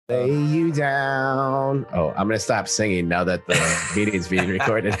Lay you down. Oh, I'm going to stop singing now that the meeting's being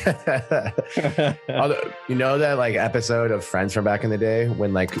recorded. Although, you know that like episode of Friends from back in the day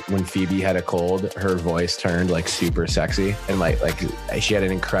when Phoebe had a cold, her voice turned like super sexy and like she had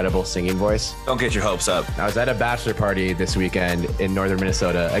an incredible singing voice. Don't get your hopes up. I was at a bachelor party this weekend in northern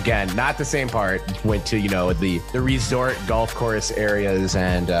Minnesota. Again, not the same part. Went to, the resort golf course areas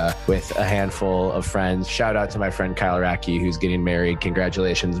and with a handful of friends. Shout out to my friend Kyle Racky, who's getting married.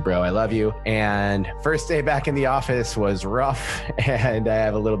 Congratulations, bro. I love you. And first day back in the office was rough and I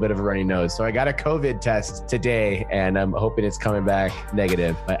have a little bit of a runny nose. So I got a COVID test today and I'm hoping it's coming back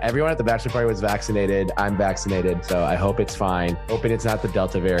negative. But everyone at the bachelor party was vaccinated. I'm vaccinated. So I hope it's fine. Hoping it's not the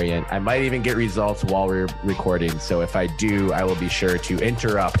Delta variant. I might even get results while we're recording. So if I do, I will be sure to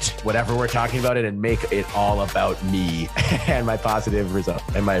interrupt whatever we're talking about it and make it all about me and my positive result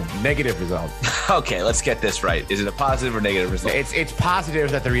and my negative result. Okay, let's get this right. Is it a positive or negative result? It's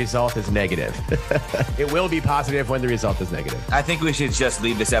positive that the result is negative. It will be positive when the result is negative. I think we should just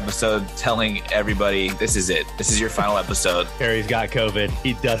leave this episode telling everybody this is it. This is your final episode. Harry's got COVID.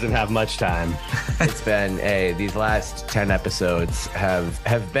 He doesn't have much time. It's been these last 10 episodes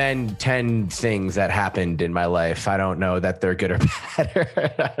have been 10 things that happened in my life. I don't know that they're good or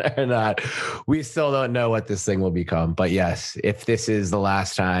bad or not. We still don't know what this thing will become. But yes, if this is the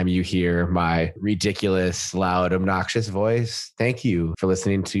last time you hear my ridiculous, loud, obnoxious voice, thank you for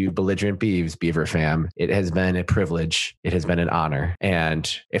listening to Belligerent Beavs, Beaver fam. It has been a privilege. It has been an honor. And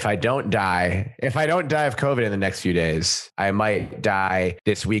if I don't die of COVID in the next few days, I might die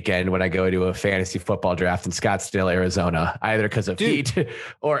this weekend when I go to a fantasy football draft in Scottsdale, Arizona, either because of heat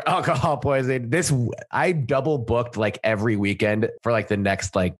or alcohol poisoning. I double booked like every weekend for like the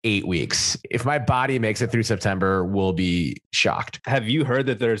next 8 weeks. If my body makes it through September, we'll be shocked. Have you heard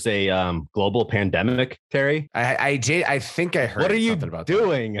that there's a global pandemic, Terry? I think I heard. What are you about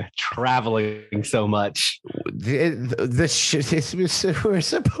doing traveling so much? We're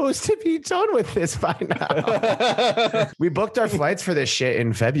supposed to be done with this by now. We booked our flights for this shit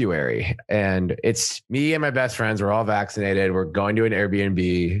in February and it's me and my best friends. We're all vaccinated. We're going to an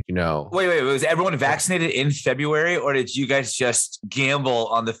Airbnb, Wait, was everyone vaccinated in February or did you guys just gamble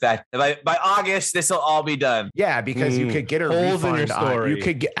on the fact that by August, this will all be done? Yeah, because you could get a holes refund in your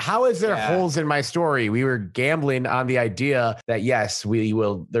story. How is there holes in my story? We were gambling on the idea that yes,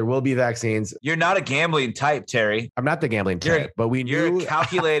 there will be vaccines. You're not a gambling type, Terry. I'm not the gambling type, but you're a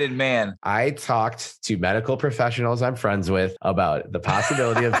calculated man. I talked to medical professionals I'm friends with about the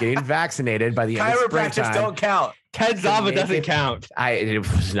possibility of getting vaccinated by the end of springtime. Chiropractors don't count. Ted Zava doesn't count. It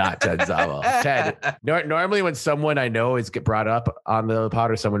was not Ted Zava. Ted. Normally, when someone I know is get brought up on the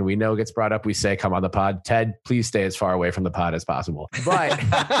pod or someone we know gets brought up, we say, "Come on the pod." Ted, please stay as far away from the pod as possible. But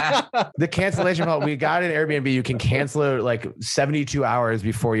the cancellation policy, we got an Airbnb. You can cancel it 72 hours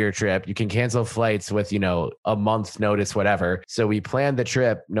before your trip. You can cancel flights with a month's notice, whatever. So we planned the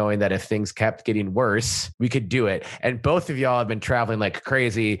trip knowing that if things kept getting worse, we could do it. And both of y'all have been traveling like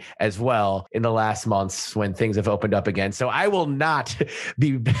crazy as well in the last months when things have opened up again. So I will not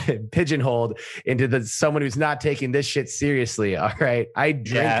be pigeonholed into someone who's not taking this shit seriously. All right. I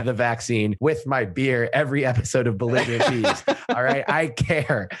drink the vaccine with my beer every episode of Belligerent Beavs. All right. I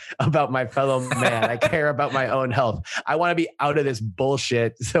care about my fellow man. I care about my own health. I want to be out of this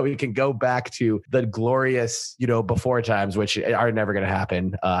bullshit so we can go back to the glorious, before times, which are never going to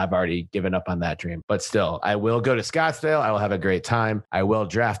happen. I've already given up on that dream, but still I will go to Scottsdale. I will have a great time. I will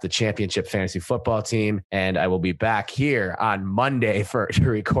draft the championship fantasy football team and I will be back here on Monday to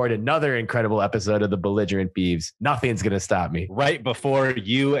record another incredible episode of the Belligerent Beavs. Nothing's going to stop me. Right before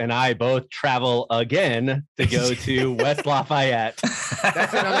you and I both travel again to go to West Lafayette.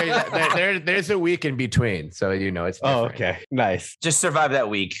 That's another, there's a week in between. So, it's different. Oh, okay. Nice. Just survive that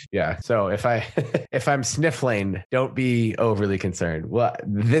week. Yeah. So if I'm sniffling, don't be overly concerned. Well,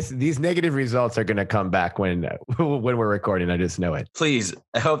 these negative results are going to come back when we're recording. I just know it. Please.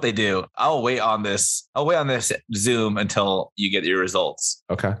 I hope they do. I'll wait on this Zoom until you get your results.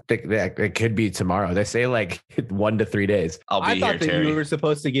 Okay. It could be tomorrow. They say 1 to 3 days. I'll be here, Terry. I thought that you were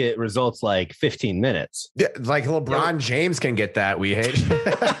supposed to get results 15 minutes. Yeah, LeBron James can get that. We hate.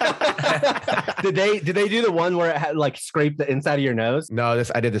 Did they do the one where it had scrape the inside of your nose? No,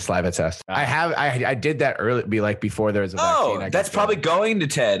 I did the saliva test. I did that early, before there was a vaccine. Oh, that's probably going to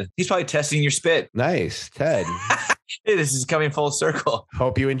Ted. He's probably testing your spit. Nice, Ted. This is coming full circle.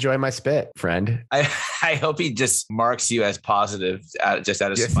 Hope you enjoy my spit, friend. I hope he just marks you as positive, just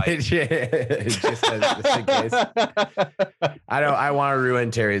out of spite. just in case. I want to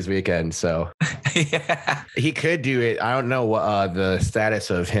ruin Terry's weekend, so Yeah. he could do it. I don't know what the status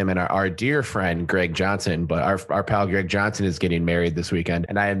of him and our dear friend Greg Johnson, but our pal Greg Johnson is getting married this weekend,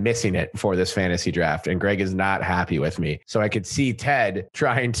 and I am missing it for this fantasy draft. And Greg is not happy with me, so I could see Ted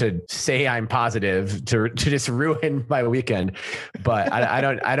trying to say I'm positive to just ruin my weekend. But I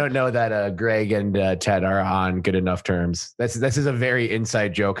don't know that Greg and Ted are on good enough terms. This is a very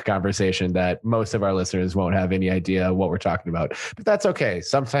inside joke conversation that most of our listeners won't have any idea what we're talking about. But that's okay.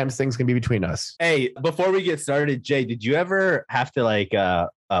 Sometimes things can be between us. Hey, before we get started, Jay, did you ever have to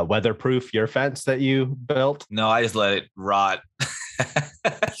weatherproof your fence that you built? No, I just let it rot.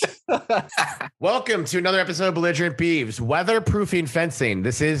 Welcome to another episode of Belligerent Beavs, weatherproofing fencing.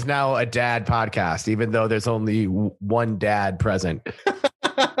 This is now a dad podcast, even though there's only one dad present.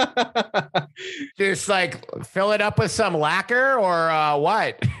 Just like fill it up with some lacquer or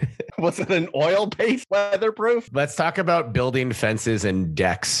what? Was it an oil-based weatherproof? Let's talk about building fences and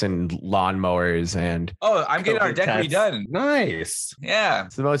decks and lawnmowers and. Oh, I'm getting our deck redone. Nice. Yeah.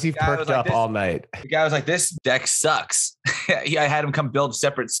 It's the most you've perked up all night. The guy was like, this deck sucks. I had him come build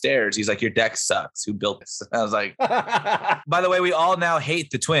separate stairs. He's like, your deck sucks. Who built this? I was like, by the way, we all now hate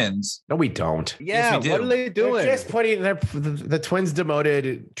the Twins. No, we don't. Yeah, Yes, we do. what are they doing? They're just putting the Twins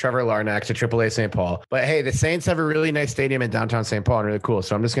demoted Trevor Larnach to AAA St. Paul. But hey, the Saints have a really nice stadium in downtown St. Paul and really cool.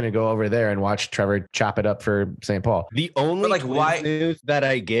 So I'm just going to go over there and watch Trevor chop it up for St. Paul. The only news that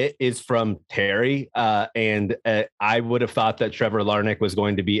I get is from Terry, and I would have thought that Trevor Larnach was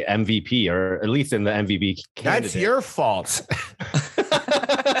going to be MVP, or at least in the MVP candidate. That's your fault.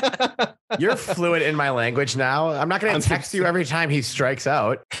 You're fluent in my language now. I'm not going to text you every time he strikes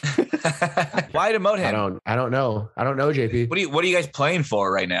out. Why demote him? I don't know. I don't know, JP. What are you guys playing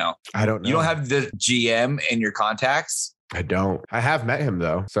for right now? I don't know. You don't have the GM in your contacts? I don't. I have met him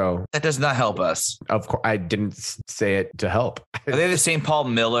though, so that does not help us. Of course, I didn't say it to help. Are they the St. Paul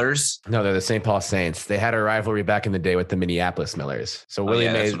Millers? No, they're the St. Paul Saints. They had a rivalry back in the day with the Minneapolis Millers. So Willie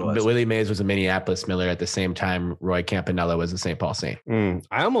Mays was a Minneapolis Miller at the same time Roy Campanella was a St. Paul Saint.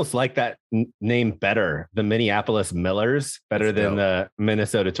 I almost like that name better. The Minneapolis Millers better than the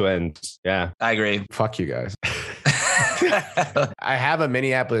Minnesota Twins. Yeah, I agree. Fuck you guys. I have a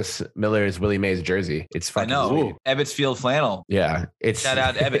Minneapolis Millers Willie Mays jersey. It's fucking sweet. Ebbets Field flannel. Yeah. Shout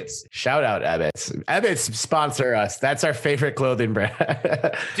out Ebbets. Shout out Ebbets. Ebbets sponsor us. That's our favorite clothing brand.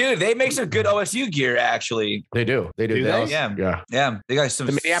 Dude, they make some good OSU gear, actually. They do. Yeah. They got some.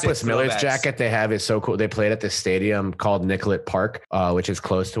 The Minneapolis Millers jacket they have is so cool. They played at this stadium called Nicollet Park, which is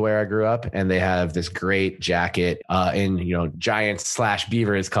close to where I grew up. And they have this great jacket in, Giants /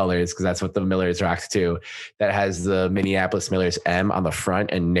 Beavers colors, because that's what the Millers rocks too. That has the Minneapolis Millers M on the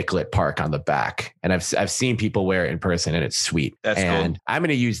front and Nicollet Park on the back. And I've seen people wear it in person and it's sweet. That's and cool. I'm going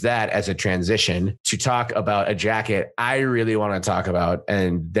to use that as a transition to talk about a jacket I really want to talk about.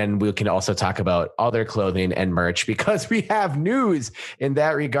 And then we can also talk about other clothing and merch because we have news in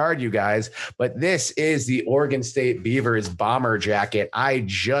that regard, you guys. But this is the Oregon State Beavers bomber jacket I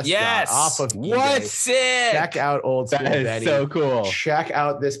just got off of eBay. What? Sick. Check out old school That is Benny. so cool. Check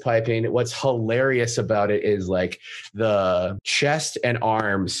out this piping. What's hilarious about it is like the chest and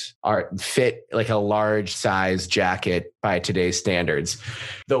arms fit like a large size jacket by today's standards.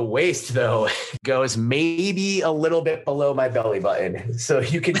 The waist though goes maybe a little bit below my belly button. So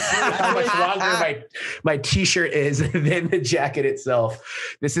you can see how much longer my t-shirt is than the jacket itself.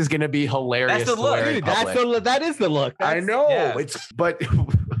 This is going to be hilarious. That's the look. Dude, that is the look. I know. Yeah. But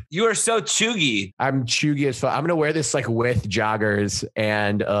you are so chuggy. I'm chuggy as fuck. I'm gonna wear this like with joggers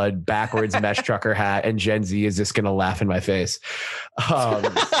and a backwards mesh trucker hat, and Gen Z is just gonna laugh in my face. So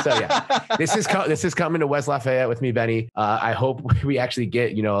yeah, this is coming to West Lafayette with me, Benny. I hope we actually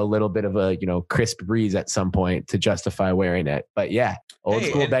get a little bit of a crisp breeze at some point to justify wearing it. But yeah, old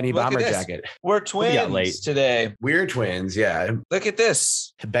school Benny bomber jacket. We're twins today. We're twins. Yeah. Look at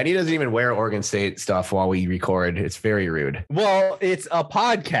this. Benny doesn't even wear Oregon State stuff while we record. It's very rude. Well, it's a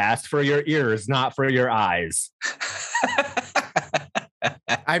podcast for your ears, not for your eyes.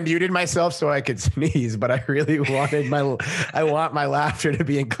 I muted myself so I could sneeze, but I really wanted I want my laughter to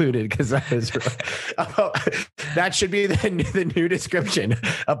be included because that should be the new description: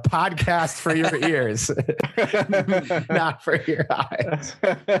 a podcast for your ears, not for your eyes.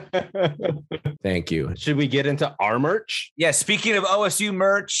 Thank you. Should we get into our merch? Yeah. Speaking of OSU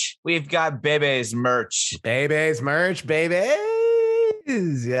merch, we've got Bebe's merch. Bebe's merch, baby.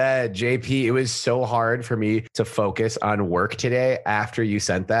 Yeah, JP, it was so hard for me to focus on work today after you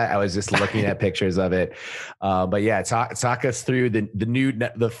sent that. I was just looking at pictures of it. But yeah, talk us through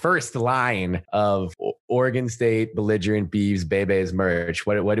the first line of Oregon State Belligerent Beavs Bebe's merch.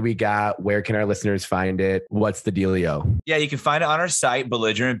 What do we got? Where can our listeners find it? What's the dealio? Yeah, you can find it on our site,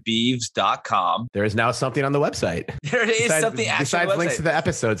 belligerentbeavs.com. There is now something on the website. There is something besides links to the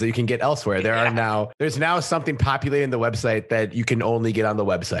episodes that you can get elsewhere. There's now something populating the website that you can only get on the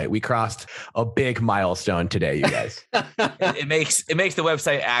website. We crossed a big milestone today, you guys. It makes the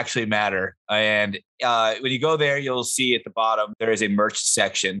website actually matter. And when you go there, you'll see at the bottom, there is a merch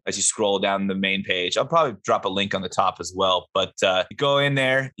section as you scroll down the main page. I'll probably drop a link on the top as well. But you go in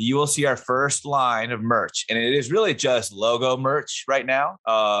there, you will see our first line of merch. And it is really just logo merch right now.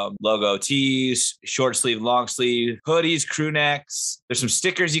 Logo tees, short sleeve, long sleeve, hoodies, crew necks. There's some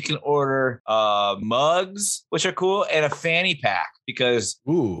stickers you can order, mugs, which are cool, and a fanny pack. Because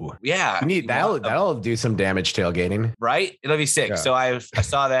you need that'll do some damage tailgating, right? It'll be sick. Yeah. So I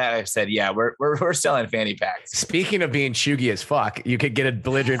saw that. I said, yeah, we're selling fanny packs. Speaking of being chuggy as fuck, you could get a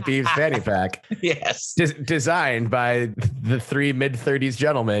Belligerent Beavs fanny pack. Yes, designed by the three mid-30s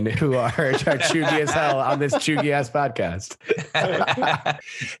gentlemen who are chuggy as hell on this chuggy ass podcast.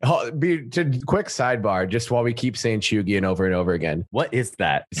 Quick sidebar, just while we keep saying chuggy and over again. What is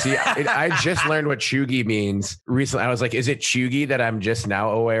that? See, I just learned what chuggy means recently. I was like, is it chuggy that I'm just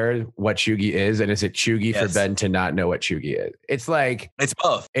now aware what chuggy is, and is it chuggy for Ben to not know what chuggy is? It's like it's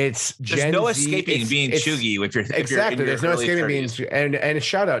both. There's no escaping being chuggy if you're exactly. There's no escaping being and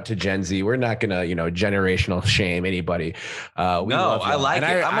shout out to Gen Z. We're not gonna generational shame anybody. I like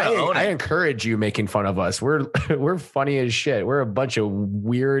it. I encourage you making fun of us. We're funny as shit. We're a bunch of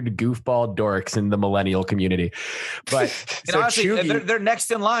weird goofball dorks in the millennial community. But so honestly, chuggy, they're next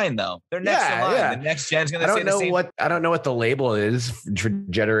in line though. They're next in line. Yeah. The next gen's gonna say the same. I don't know what the label is for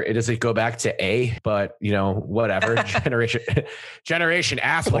does it go back to A, but whatever. generation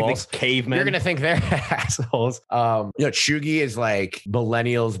assholes, like the cavemen. You're gonna think they're assholes. Chuggy is like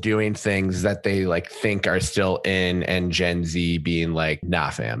millennials doing things that they like think are still in, and Gen Z being like, nah,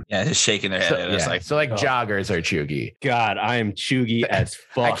 fam. Yeah, just shaking their head. Joggers are chuggy. God, I am chuggy as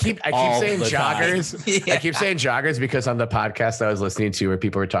fuck. I keep saying joggers. Yeah. I keep saying joggers because on the podcast I was listening to where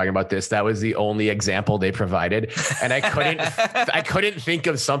people were talking about this, that was the only example they provided, and I couldn't think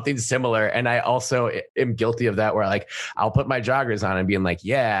of something similar. And I also am guilty of that, where like I'll put my joggers on and being like,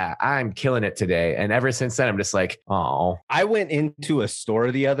 yeah, I'm killing it today. And ever since then, I'm just like, oh. I went into a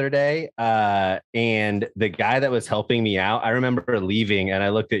store the other day and the guy that was helping me out, I remember leaving and I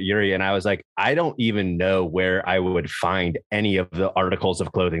looked at Yuri and I was like, I don't even know where I would find any of the articles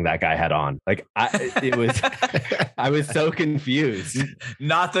of clothing that guy had on. Like I was so confused.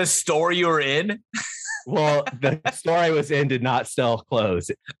 Not the store you were in? Well, the store I was in did not sell clothes.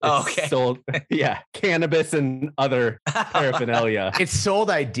 It sold, cannabis and other paraphernalia. It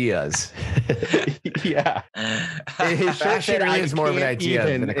sold ideas. Yeah. His fashion really is more of an idea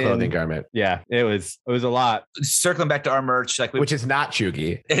than a clothing garment. Yeah, it was a lot. Circling back to our merch, which is not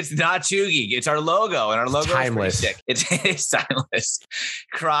chuggy. It's not chuggy. It's our logo, and our logo is pretty sick. It's timeless.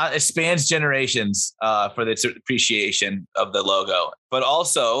 It spans generations for the appreciation of the logo. But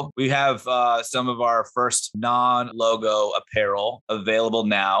also, we have some of our first non-logo apparel available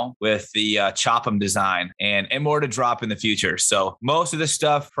now with the Chop 'em design and more to drop in the future. So most of this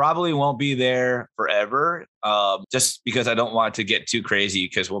stuff probably won't be there forever. Just because I don't want it to get too crazy,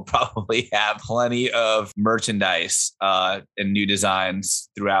 because we'll probably have plenty of merchandise and new designs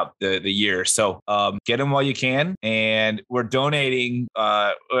throughout the year. So get them while you can. And we're donating.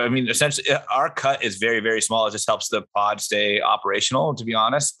 Essentially, our cut is very, very small. It just helps the pod stay operational, to be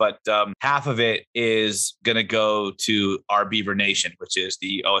honest. But half of it is going to go to our Beaver Nation, which is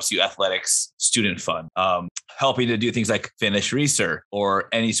the OSU Athletics Student Fund, helping to do things like finish research or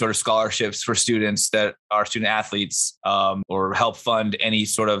any sort of scholarships for students that are student athletes, or help fund any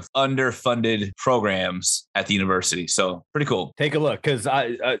sort of underfunded programs at the university. So pretty cool. Take a look, because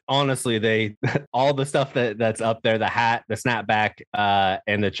I honestly, all the stuff that's up there, the hat, the snapback,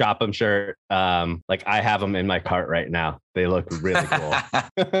 and the Chop 'em shirt, like I have them in my cart right now. They look really cool.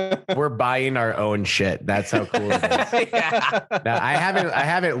 We're buying our own shit. That's how cool it is. Yeah. Now, I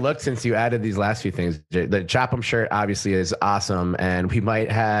haven't looked since you added these last few things. The Chop 'em shirt obviously is awesome, and we might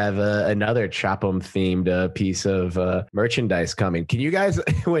have another Chop 'em themed piece of merchandise coming. Can you guys,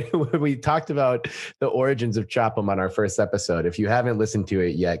 when we talked about the origins of Chop 'em on our first episode, if you haven't listened to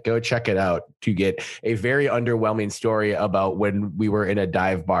it yet, go check it out to get a very underwhelming story about when we were in a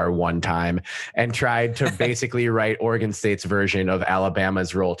dive bar one time and tried to basically write Oregon State's version of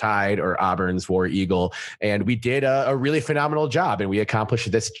Alabama's Roll Tide or Auburn's War Eagle. And we did a really phenomenal job, and we accomplished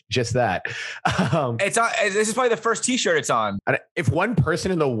just that. It's on. This is probably the first t-shirt it's on. If one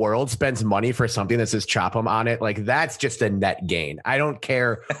person in the world spends money for something that says Chop 'em on it, like that's just a net gain. I don't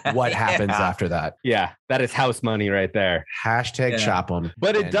care what happens after that. Yeah, that is house money right there. Hashtag Chop 'em.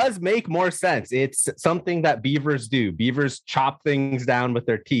 But it does make more sense. It's something that beavers do. Beavers chop things down with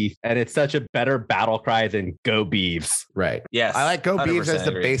their teeth, and it's such a better battle cry than Go Beavs. Right. Yes. I like Go Beavs as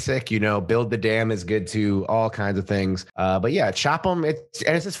the basic, build the dam is good too, all kinds of things. But yeah, Chop 'em. It's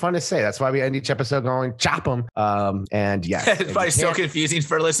just fun to say. That's why we end each episode going Chop 'em. And yes, it's probably so confusing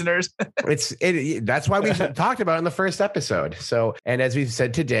for listeners. That's why we talked about it in the first episode. So, and as we've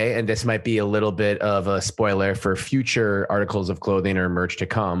said today, and this might be a little bit of a spoiler for future articles of clothing or merch to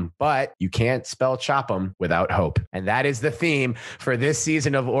come, but you can't spell Chop 'em without hope. And that is the theme for this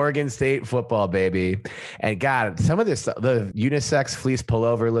season of Oregon State football, baby. And God, some of this, the unisex fleece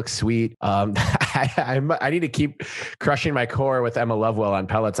pullover looks sweet. I need to keep crushing my core with Emma Lovewell on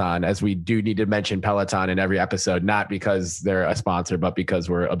Peloton, as we do need to mention Peloton in every episode, not because they're a sponsor, but because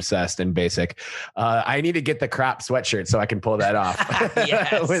we're obsessed and basic. I need to get the crop sweatshirt so I can pull that off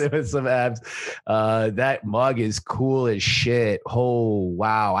with some abs. That mug is cool as shit. Oh,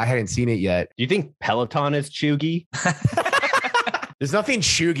 wow. I hadn't seen it yet. Do you think Peloton is chuggy? There's nothing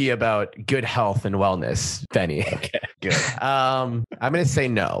chuggy about good health and wellness, Benny. Okay, good. I'm going to say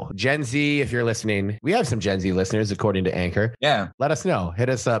no. Gen Z, if you're listening, we have some Gen Z listeners, according to Anchor. Yeah. Let us know. Hit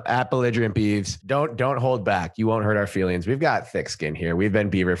us up at Belligerent Beavs. Don't hold back. You won't hurt our feelings. We've got thick skin here. We've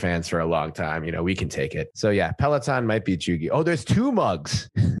been Beaver fans for a long time. We can take it. So yeah, Peloton might be chuggy. Oh, there's two mugs.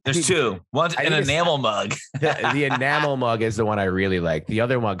 There's two. One's an enamel mug. The enamel mug is the one I really like. The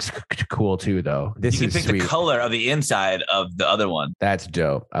other mug's cool too, though. You can pick the color of the inside of the other one. That's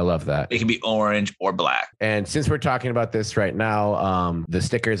dope. I love that. It can be orange or black. And since we're talking about this right now, the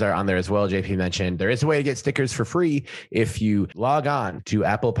stickers are on there as well. JP mentioned there is a way to get stickers for free if you log on to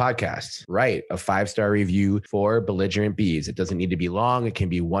Apple Podcasts. Write a 5-star review for Belligerent Bees. It doesn't need to be long. It can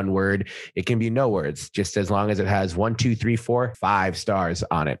be one word. It can be no words, just as long as it has 1, 2, 3, 4, 5 stars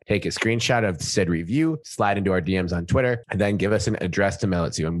on it. Take a screenshot of said review, slide into our DMs on Twitter, and then give us an address to mail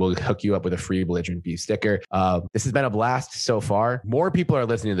it to, and we'll hook you up with a free Belligerent Bees sticker. This has been a blast so far. More people are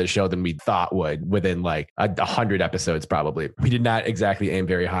listening to the show than we thought would within like 100 episodes. Probably we did not exactly aim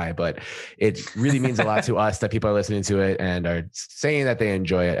very high, but it really means a lot to us that people are listening to it and are saying that they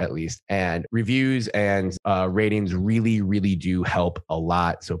enjoy it at least. And reviews and ratings really do help a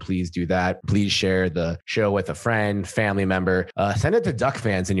lot, so please do that. Please share the show with a friend, family member. Send it to Duck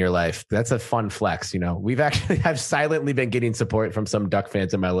fans in your life. That's a fun flex. I've silently been getting support from some Duck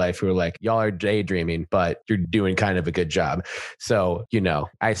fans in my life who are like, y'all are daydreaming, but you're doing kind of a good job. So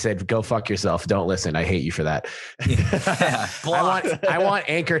I said, go fuck yourself. Don't listen. I hate you for that. Yeah, I want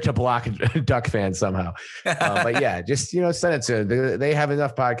Anchor to block Duck fans somehow. But yeah, just, send it to them. They have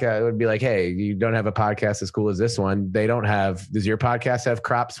enough podcasts. It would be like, hey, you don't have a podcast as cool as this one. They don't have, does your podcast have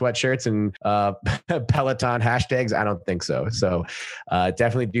crop sweatshirts and Peloton hashtags? I don't think so. So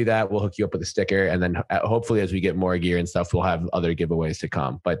definitely do that. We'll hook you up with a sticker. And then hopefully as we get more gear and stuff, we'll have other giveaways to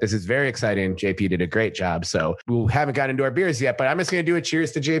come. But this is very exciting. JP did a great job. So we haven't gotten into our beers yet, but I'm just going to do a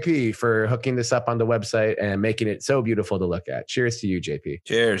cheers to JP for hooking this up on the website and making it so beautiful to look at. Cheers to you, JP.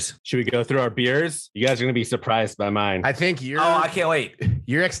 Cheers. Should we go through our beers? You guys are going to be surprised by mine. I think you're... Oh, I can't wait. Do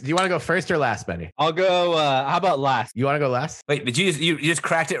you want to go first or last, Benny? I'll go... how about last? You want to go last? Wait, did you just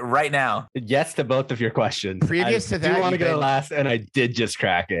cracked it right now? Yes to both of your questions. Previous to that, I want to go last, and I did just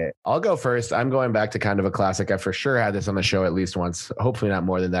crack it. I'll go first. I'm going back to kind of a classic. I for sure had this on the show at least once. Hopefully not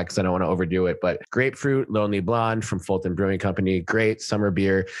more than that because I don't want to overdo it. But Grapefruit Lonely Blonde from Fulton Brewing Company. Great summer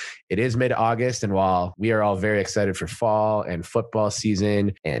beer. It is mid-August, and while we are all very excited for fall and football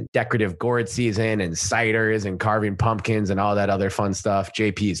season and decorative gourd season and ciders and carving pumpkins and all that other fun stuff,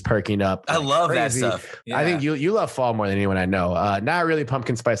 JP is perking up. I love crazy. That stuff. Yeah. I think you love fall more than anyone I know. Not really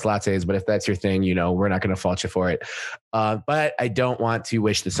pumpkin spice lattes, but if that's your thing, we're not going to fault you for it. But I don't want to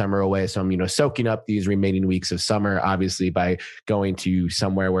wish the summer away. So I'm, soaking up these remaining weeks of summer, obviously by going to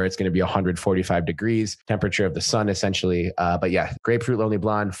somewhere where it's going to be 145 degrees, temperature of the sun, essentially. But yeah, Grapefruit Lonely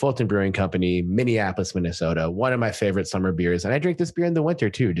Blonde, Fulton Brewing Company, Minneapolis, Minnesota. One of my favorite summer beers. And I drink this beer in the winter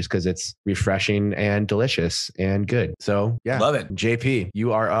too, just because it's refreshing and delicious and good. So yeah. Love it. JP,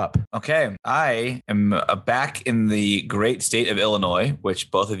 you are up. Okay. I am back in the great state of Illinois,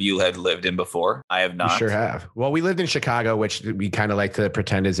 which both of you had lived in before. I have not. We sure have. Well, we lived in Chicago, which we kind of like to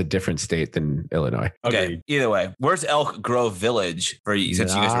pretend is a different state than Illinois. Okay. Agreed. Either way, where's Elk Grove Village for you,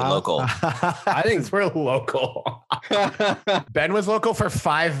 since you guys are local? I think we're local. Ben was local for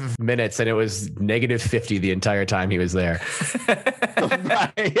 5 minutes and it was -50 the entire time he was there.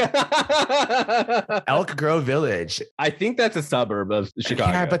 Elk Grove Village. I think that's a suburb of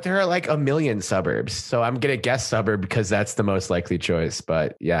Chicago. Yeah, but there are like a million suburbs. So I'm going to guess suburb because that's the most likely choice.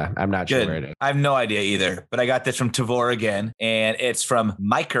 But yeah, I'm not sure where it is. I have no idea either, but I got this from Tavor again, and it's from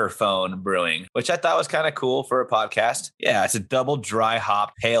Microphone Brewing, which I thought was kind of cool for a podcast. Yeah, it's a double dry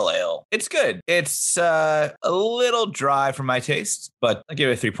hop pale ale. It's good. It's a little dry for my taste, but I give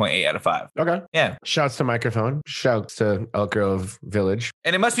it a 3.8 out of 5. Okay. Yeah. Shouts to Microphone. Shouts to Elk Grove Village.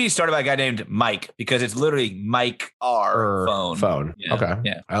 And it must be started by a guy named Mike because it's literally Mike R phone. Yeah. Okay.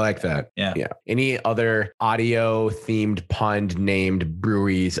 Yeah. I like that. Yeah. Yeah. Any other audio themed pun named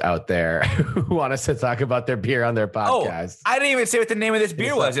breweries out there who want us to talk about their beer on their podcast? I didn't even say what the name of this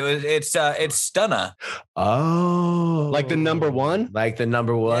beer was. It's Stunna. Oh. Like the number one? Like the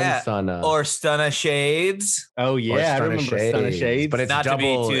number one Stunna. Or Stunna Shades. Oh yeah, I remember Stunna Shades. But it's not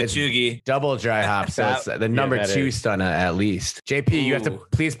double, to be too chuggy. Double dry hop. So it's the number 2 Stunna at least. JP, you have to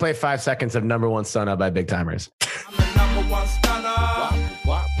please play 5 seconds of number 1 Stunna by Big Timers. I'm the number 1 stunner.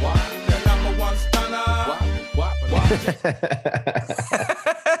 The number 1 stunner.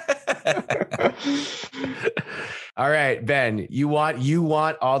 All right, Ben, you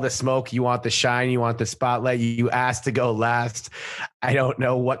want all the smoke, you want the shine, you want the spotlight. You asked to go last. I don't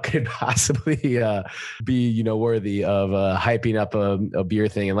know what could possibly be, worthy of hyping up a beer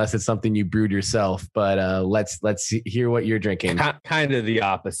thing, unless it's something you brewed yourself. But let's hear what you're drinking. Kind of the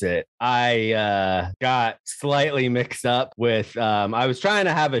opposite. I got slightly mixed up with. I was trying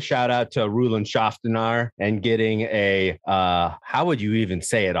to have a shout out to Roland Schaftenaar and getting a how would you even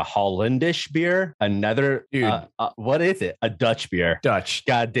say it? A Hollandish beer? Another what is it? A Dutch beer. Dutch.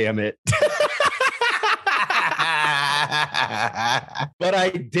 God damn it. But I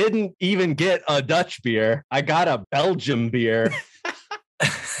didn't even get a Dutch beer. I got a Belgium beer.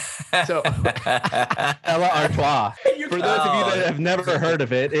 So Ella Artois. For those of you that have never heard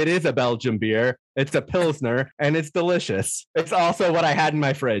of it, it is a Belgium beer. It's a Pilsner and it's delicious. It's also what I had in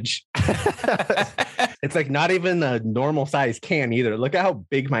my fridge. It's like not even a normal size can either. Look at how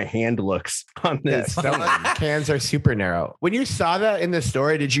big my hand looks on this. Cans are super narrow. When you saw that in the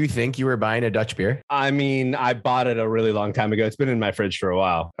store, did you think you were buying a Dutch beer? I mean, I bought it a really long time ago. It's been in my fridge for a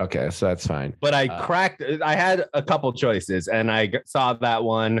while. Okay, so that's fine. But I had a couple choices and I saw that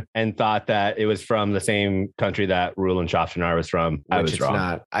one and thought that it was from the same country that Roland Schaftenaar was from. I was wrong.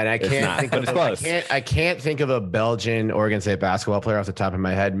 Not. And I can't think of close. I can't think of a Belgian Oregon State basketball player off the top of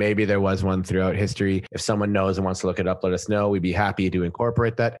my head. Maybe there was one throughout history. If someone knows and wants to look it up, let us know. We'd be happy to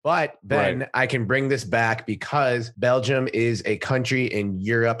incorporate that. But then I can bring this back because Belgium is a country in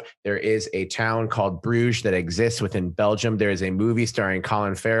Europe. There is a town called Bruges that exists within Belgium. There is a movie starring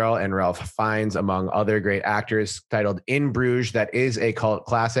Colin Farrell and Ralph Fiennes, among other great actors, titled In Bruges. That is a cult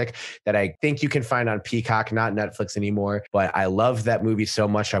classic that I think you can find on Peacock, not Netflix anymore. But I love that movie so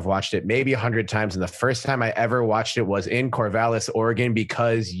much. I've watched it maybe 100 times. And the first time I ever watched it was in Corvallis, Oregon,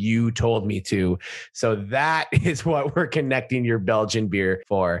 because you told me to. So that is what we're connecting your Belgian beer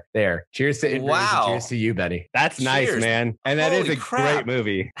for there. Cheers to In Bruges. Wow. Cheers to you, Benny. That's nice, man. And that is a great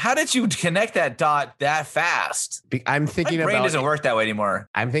movie. How did you connect that dot that fast? I'm thinking my brain doesn't work that way anymore.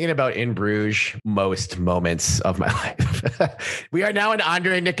 I'm thinking about In Bruges most moments of my life. We are now an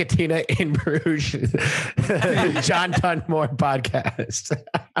Andre Nicotina In Bruges John Dunmore podcast.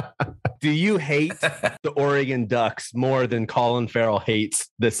 Do you hate the Oregon Ducks more than Colin Farrell hates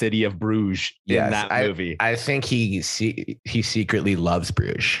the city of Bruges in that movie? I think he secretly loves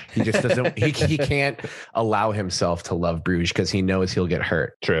Bruges. He just doesn't. he can't allow himself to love Bruges because he knows he'll get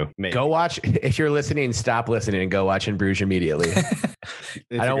hurt. True. Maybe. Go watch. If you're listening, stop listening and go watch In Bruges immediately.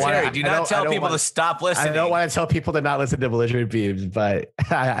 I don't want to. Do not tell people to stop listening. I don't want to tell people to not listen to Belligerent Beams, but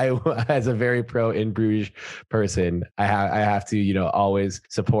I as a very pro In Bruges person, I have to, always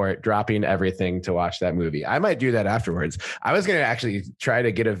support dropping everything to watch that movie. I might do that afterwards. I was going to actually try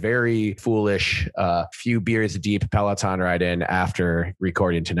to get a very foolish few beers deep Peloton ride in after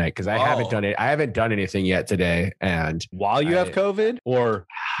recording tonight because I haven't done it. I haven't done anything yet today. And while you have COVID or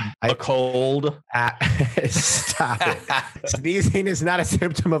a cold, stop it. Sneezing is not a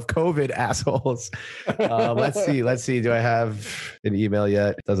symptom of COVID, assholes. Let's see. Do I have an email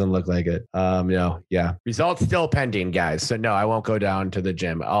yet? Doesn't look like it. No. Yeah. Results still pending, guys. So no, I won't go down to the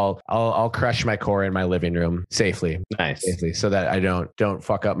gym. I'll crush my core in my living room safely. Nice. Safely, so that I don't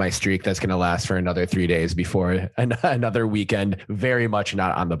fuck up my streak that's going to last for another 3 days before another weekend. Very much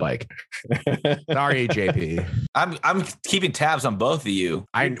not on the bike. Sorry, JP. I'm keeping tabs on both of you.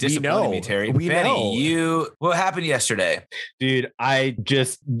 You're disappointing me, Terry. We Benny, know. What happened yesterday? Dude, I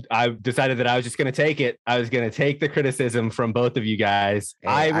decided that I was just going to take it. I was going to take the criticism from both of you guys.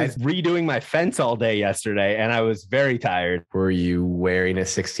 Hey, I was redoing my fence all day yesterday and I was very tired. Were you wearing a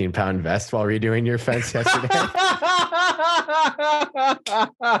 16-pound vest while redoing your fence yesterday?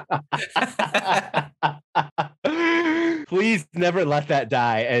 Please never let that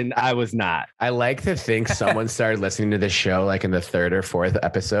die. And I was not. I like to think someone started listening to this show like in the 3rd or 4th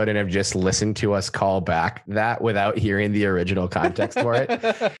episode and have just listened to us call back that without hearing the original context for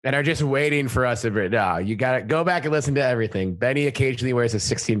it and are just waiting for us to no, you got to go back and listen to everything. Benny occasionally wears a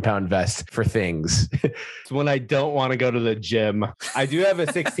 16-pound vest for things. It's when I don't want to go to the gym. I do have a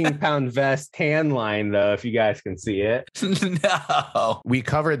 16-pound vest tan line though, if you guys can see it. No. We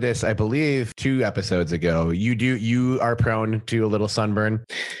covered this, I believe, 2 episodes ago. You are prone to a little sunburn.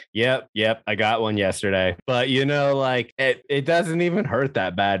 Yep. I got one yesterday, but it doesn't even hurt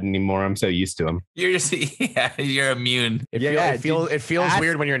that bad anymore. I'm so used to them. You're just, you're immune. It feels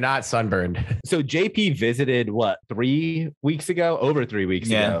weird when you're not sunburned. So JP visited what, 3 weeks ago? Over 3 weeks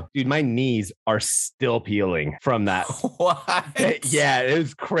ago. Dude, my knees are still peeling from that. What? Yeah, it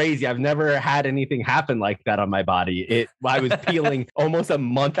was crazy. I've never had anything happen like that on my body. I was peeling almost a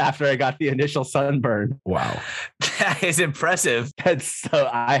month after I got the initial sunburn. Wow. That is impressive. So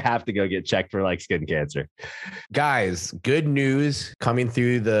I have to go get checked for skin cancer. Guys, good news coming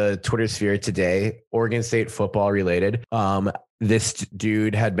through the Twitter sphere today, Oregon State football related. This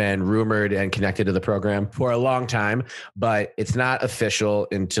dude had been rumored and connected to the program for a long time, but it's not official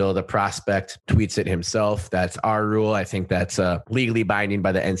until the prospect tweets it himself. That's our rule. I think that's legally binding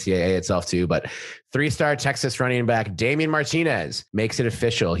by the NCAA itself too, but 3-star Texas running back Damien Martinez makes it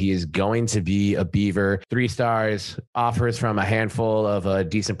official. He is going to be a Beaver. 3 stars, offers from a handful of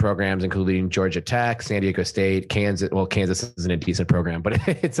decent programs, including Georgia Tech, San Diego State, Kansas. Well, Kansas isn't a decent program, but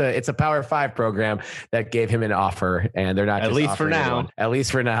it's a Power 5 program that gave him an offer, and they're not at least for now. At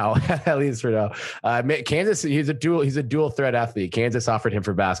least for now. Kansas, he's a dual threat athlete. Kansas offered him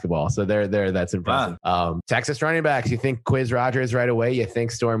for basketball, so there. That's impressive. Wow. Texas running backs. You think Quiz Rogers right away? You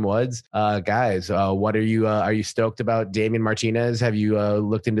think Storm Woods? Guys. What are you stoked about Damien Martinez? Have you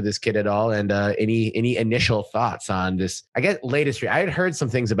looked into this kid at all? And any initial thoughts on this? I guess latest. I had heard some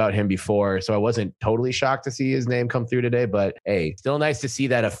things about him before, so I wasn't totally shocked to see his name come through today. But hey, still nice to see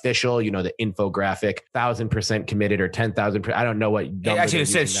that official. The infographic, 1,000% committed or 10,000%. I don't know what. Actually, it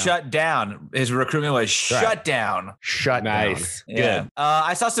said shut down. His recruitment was shut down. Shut nice. down. Yeah. Good.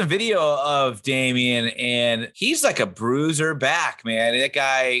 I saw some video of Damien, and he's like a bruiser back, man. That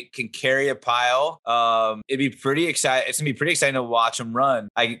guy can carry a pile. It'd be pretty exciting. It's gonna be pretty exciting to watch him run.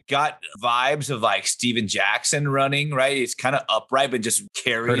 I got vibes of like Steven Jackson running, right? He's kind of upright, but just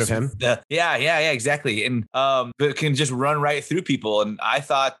carries. Heard of him? Yeah, exactly. And but can just run right through people. And I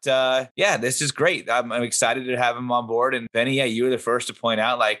thought, this is great. I'm excited to have him on board. And Benny, you were the first to point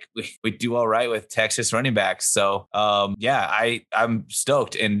out like we do all right with Texas running backs. So I'm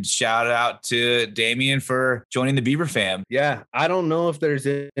stoked, and shout out to Damien for joining the Beaver fam. Yeah, I don't know if there's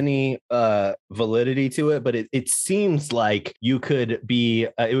any validity to it, but it seems like you could be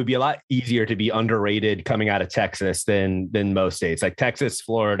it would be a lot easier to be underrated coming out of Texas than most states like Texas,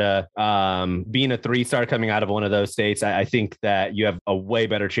 Florida. Being a 3-star coming out of one of those states, I think that you have a way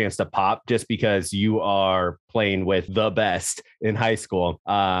better chance to pop just because you are playing with the best in high school.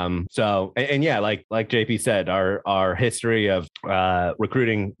 So like JP said, our history of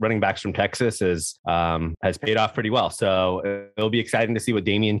recruiting running backs from Texas has paid off pretty well. So it'll be exciting to see what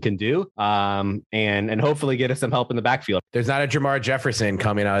Damien can do. And hopefully get us some help in the backfield. There's not a Jamar Jefferson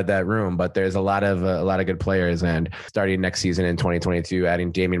coming out of that room, but there's a lot of good players. And starting next season in 2022,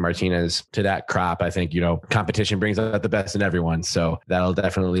 adding Damien Martinez to that crop, I think competition brings out the best in everyone. So that'll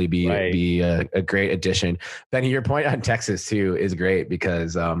definitely be a great addition. Benny, your point on Texas too. too is great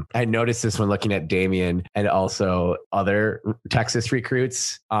because I noticed this when looking at Damien and also other Texas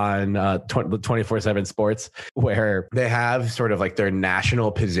recruits on 24/7 Sports, where they have sort of like their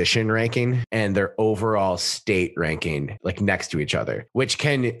national position ranking and their overall state ranking like next to each other, which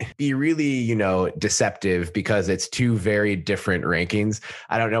can be really, you know, deceptive because it's two very different rankings.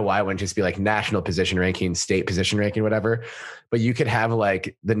 I don't know why it wouldn't just be like national position ranking, state position ranking, whatever. But you could have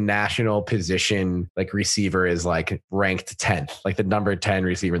like the national position, like receiver is like ranked 10th, like the number 10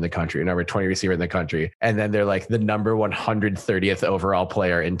 receiver in the country, number 20 receiver in the country. And then they're like the number 130th overall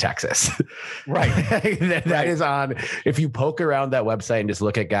player in Texas. Right. That is on, if you poke around that website and just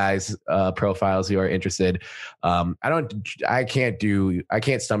look at guys' profiles who are interested. I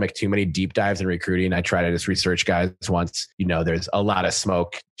can't stomach too many deep dives in recruiting. I try to just research guys once, you know, there's a lot of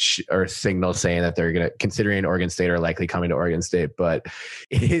smoke or signals saying that they're going to considering Oregon State or likely coming to Oregon State, but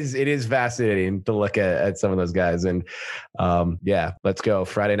it is fascinating to look at some of those guys. And yeah, let's go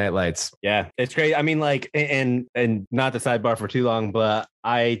Friday Night Lights. Yeah, it's great. I mean, like, and not the sidebar for too long, but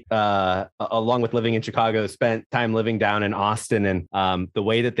I, along with living in Chicago, spent time living down in Austin, and the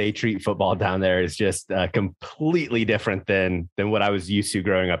way that they treat football down there is just completely different than what I was used to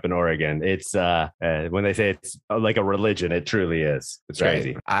growing up in Oregon. It's when they say it's like a religion, it truly is. It's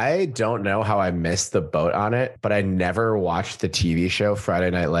crazy. I don't know how I missed the boat on it, but I never watched the TV show Friday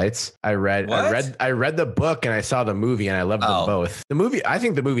Night Lights. I read the book and I saw the movie and I loved them both. I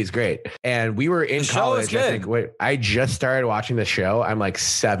think the movie's great. And we were in college. I just started watching the show. I'm like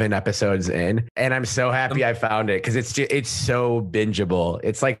 7 episodes in, and I'm so happy I found it because it's so bingeable.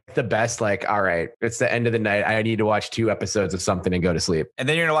 It's like the best. Like, all right, it's the end of the night. I need to watch 2 episodes of something and go to sleep. And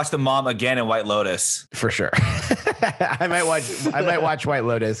then you're gonna watch The Mom again in White Lotus for sure. I might watch White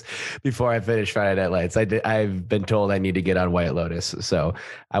Lotus before I finish Friday Night Lights. I've been told I need to get on White Lotus, so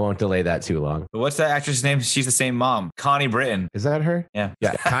I won't delay that too long. What's that actress' name? She's the same mom, Connie Britton. Is that her? Yeah,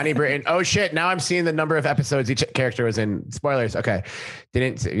 Connie Britton. Oh shit! Now I'm seeing the number of episodes each character was in. Spoilers. Okay,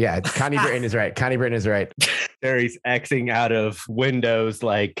 Connie Britton is right. Connie Britton is right. Terry's Xing out of windows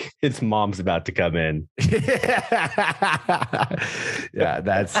like his mom's about to come in. Yeah,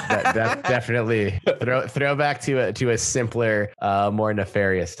 that's definitely throwback to a simpler, more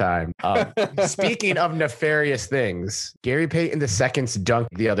nefarious time. Speaking of nefarious things, Gary Payton II's dunk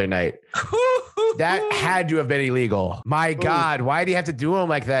the other night. That had to have been illegal. My God, why do you have to do him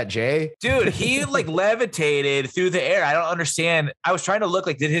like that, Jay? Dude, he like levitated through the air. I don't understand. I was trying to look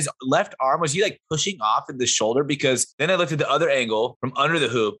like, did his left arm, was he like pushing off in the shoulder? Because then I looked at the other angle from under the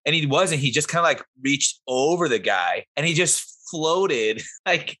hoop and he wasn't. He just kind of like reached over the guy and he just floated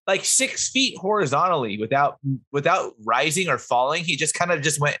like 6 feet horizontally without rising or falling. He just kind of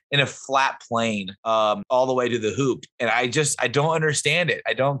just went in a flat plane all the way to the hoop. And I don't understand it.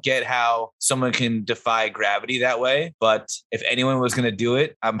 I don't get how someone can defy gravity that way. But if anyone was going to do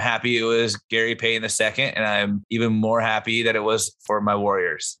it, I'm happy it was Gary Payton II. And I'm even more happy that it was for my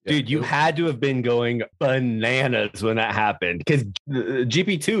Warriors. Dude, you had to have been going bananas when that happened because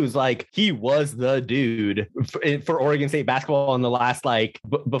GP2 is like, he was the dude for Oregon State basketball in the last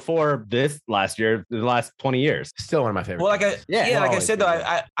before this last year, the last 20 years. Still one of my favorites. Well, like I said,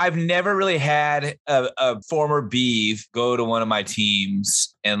 though, I've never really had a former Beav go to one of my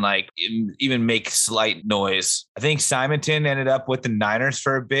teams and like even make slight noise. I think Simonton ended up with the Niners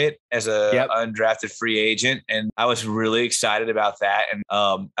for a bit as a undrafted free agent. And I was really excited about that. And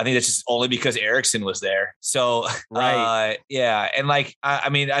I think that's just only because Erickson was there. So, right. Yeah. And like, so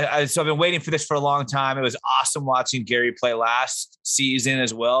I've been waiting for this for a long time. It was awesome watching Gary play last season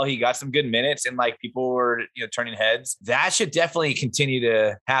as well. He got some good minutes and like people were, turning heads. That should definitely continue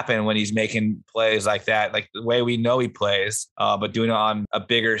to happen when he's making plays like that, like the way we know he plays, but doing it on a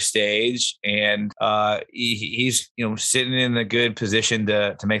bigger stage. And he's, sitting in a good position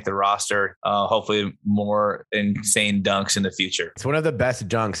to make the roster. Hopefully more insane dunks in the future. It's one of the best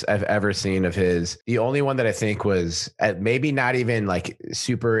dunks I've ever seen of his. The only one that I think was maybe not even like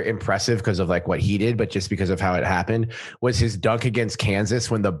super impressive because of like what he did, but just because of how it happened was his dunk against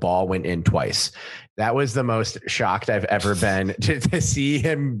Kansas when the ball went in twice. That was the most shocked I've ever been to see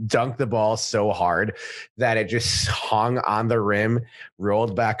him dunk the ball so hard that it just hung on the rim,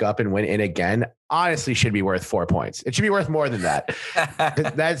 rolled back up and went in again. Honestly should be worth 4 points. It should be worth more than that.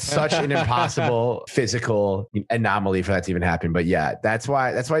 That's such an impossible physical anomaly for that to even happen. But yeah, that's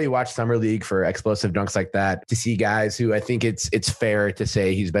why you watch Summer League for explosive dunks like that, to see guys who I think it's fair to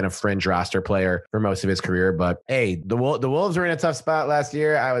say he's been a fringe roster player for most of his career. But hey, the Wolves were in a tough spot last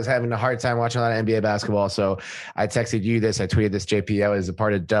year. I was having a hard time watching a lot of NBA basketball. So I texted you this. I tweeted this, JP. I was a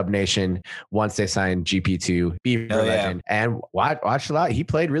part of Dub Nation once they signed GP2, Beaver legend, and watched a lot. He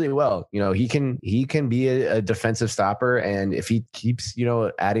played really well. He can he can be a defensive stopper. And if he keeps,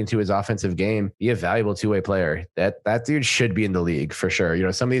 adding to his offensive game, be a valuable two-way player. That dude should be in the league for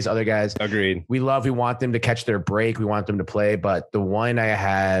sure. Some of these other guys, agreed. We want them to catch their break. We want them to play. But the one I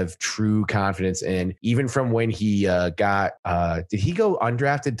have true confidence in, even from when he did he go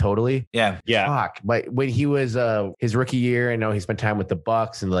undrafted totally? Yeah. Fuck. But when he was his rookie year, I know he spent time with the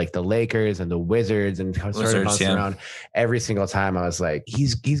Bucks and like the Lakers and the Wizards and sort of bouncing around every single time. I was like,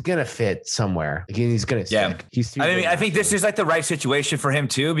 he's gonna fit somewhere. He's gonna stick. He's too I think this is like the right situation for him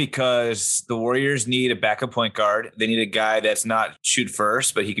too, because the Warriors need a backup point guard. They need a guy that's not shoot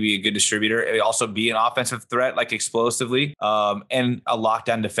first, but he can be a good distributor. It also be an offensive threat, like explosively, and a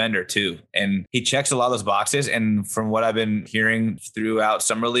lockdown defender too. And he checks a lot of those boxes. And from what I've been hearing throughout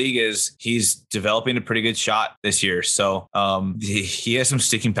summer league, is he's developing a pretty good shot this year. So he has some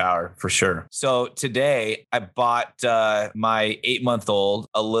sticking power for sure. So today I bought my 8-month-old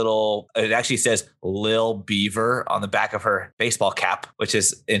a little. It actually says Lil Beaver on the back of her baseball cap, which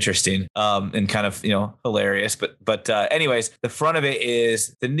is interesting and kind of hilarious. But anyways, the front of it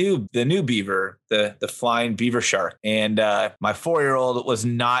is the new Beaver, the flying beaver shark. And my 4-year-old was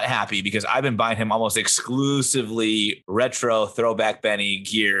not happy because I've been buying him almost exclusively retro throwback Benny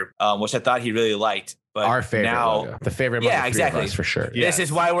gear, which I thought he really liked. But our favorite logo. The favorite, yeah, exactly, for sure. This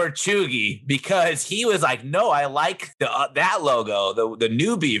is why we're chuggy, because he was like, "No, I like that logo, the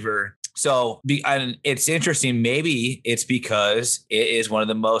new Beaver." So, and it's interesting. Maybe it's because it is one of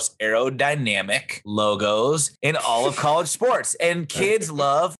the most aerodynamic logos in all of college sports, and kids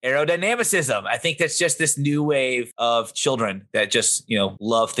love aerodynamicism. I think that's just this new wave of children that just,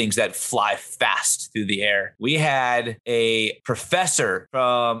 love things that fly fast through the air. We had a professor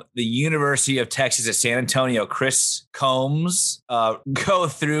from the University of Texas at San Antonio, Chris Combs, go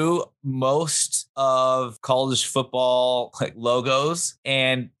through most of college football logos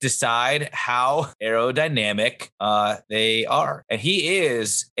and decide how aerodynamic they are. And he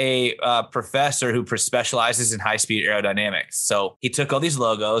is a professor who specializes in high-speed aerodynamics. So he took all these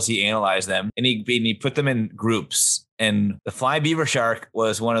logos, he analyzed them, and he put them in groups. And the Flying Beaver Shark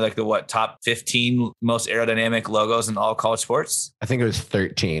was one of the top 15 most aerodynamic logos in all college sports. I think it was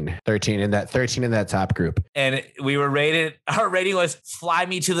 13 in that top group. And we were rated, our rating was fly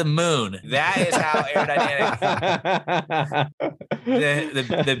me to the moon. That is how aerodynamic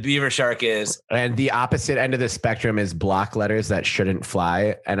the Beaver Shark is. And the opposite end of the spectrum is block letters that shouldn't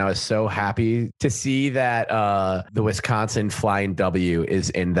fly. And I was so happy to see that the Wisconsin Flying W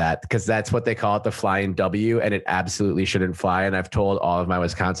is in that, because that's what they call it, the Flying W, and it absolutely shouldn't fly. And I've told all of my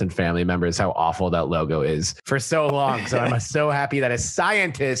Wisconsin family members how awful that logo is for so long. So I'm so happy that a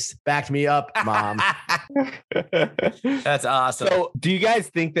scientist backed me up, Mom. That's awesome. So do you guys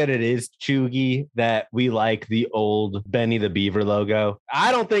think that it is chuggy that we like the old Benny the Beaver logo?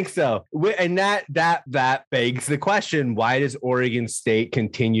 I don't think so. And that begs the question, why does Oregon State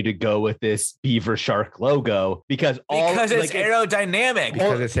continue to go with this Beaver Shark logo? Because it's aerodynamic.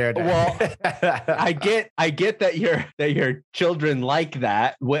 Because it's aerodynamic. Well, I get that your children like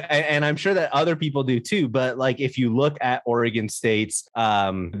that, and I'm sure that other people do too. But like, if you look at Oregon State's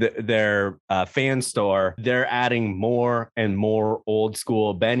their fan store, they're adding more and more old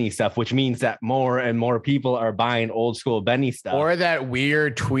school Benny stuff, which means that more and more people are buying old school Benny stuff. Or that we're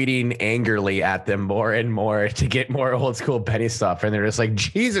tweeting angrily at them more and more to get more old school Benny stuff, and they're just like,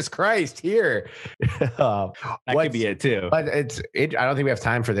 Jesus Christ, here. That could be it too. But I don't think we have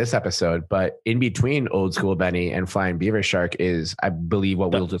time for this episode. But in between old school Benny and Flying Beaver Shark is, I believe,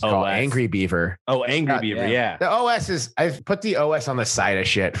 what we'll just call Angry Beaver. Oh, Angry Beaver, yeah. The OS is, I've put the OS on the side of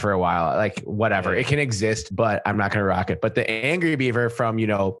shit for a while. Like, whatever, it can exist, but I'm not going to rock it. But the Angry Beaver from,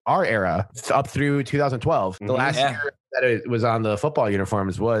 our era up through 2012, the last year that it was on the football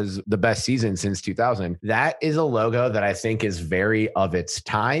uniforms was the best season since 2000. That is a logo that I think is very of its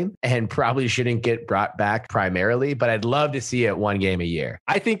time and probably shouldn't get brought back primarily, but I'd love to see it one game a year.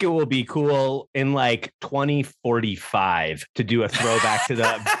 I think it will be cool in like 2045 to do a throwback to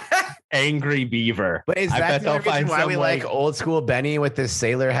the Angry Beaver. But is that the reason why we like old school Benny with the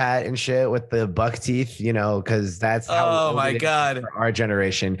sailor hat and shit with the buck teeth, because that's how. Oh my God. For our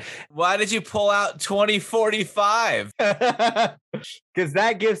generation. Why did you pull out 2045? Because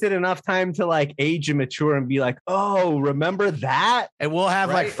that gives it enough time to like age and mature and be like, oh, remember that? And we'll have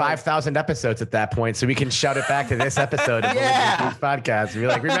like 5,000 episodes at that point, so we can shout it back to this episode of these podcasts and be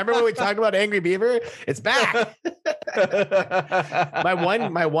like, remember when we talked about Angry Beaver? It's back. my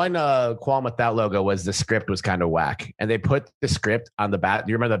one qualm with that logo was the script was kind of whack, and they put the script on the bat.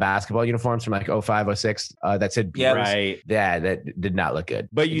 Do you remember the basketball uniforms from like 05, 06 that said Beavers? Yeah, right. Yeah, that did not look good.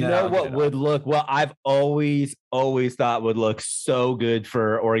 But you know what would look, well, I've always thought would look so good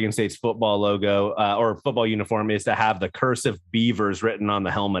for Oregon State's football logo or football uniform is to have the cursive Beavers written on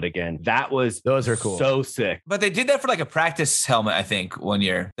the helmet again. Those are cool. So sick. But they did that for like a practice helmet, I think, one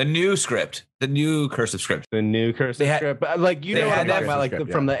year. The new script. The new cursive script. Script. Like, you know what I'm talking about, like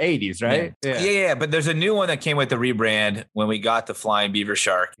from the 80s, right? Yeah. But there's a new one that came with the rebrand when we got the Flying Beaver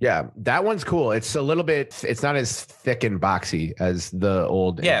Shark. Yeah, that one's cool. It's a little bit, it's not as thick and boxy as the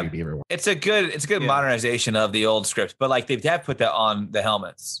old Angry Beaver one. It's a good modernization of the old script, but like they have put that on the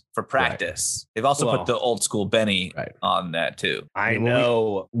helmets for practice. Right. They've also put the old school Benny on that too. I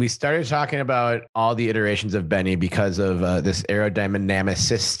know. We started talking about all the iterations of Benny because of this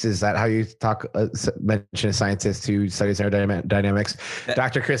aerodynamicist. Is that how you mention a scientist who studies aerodynamics?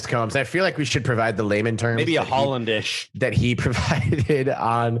 Dr. Chris Combs. I feel like we should provide the layman terms. Maybe a Hollandish that he provided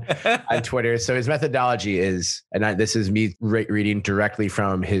on Twitter. So his methodology is, and this is me reading directly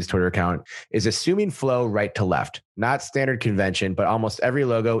from his Twitter account, is assuming flow right to left. Not standard convention, but almost every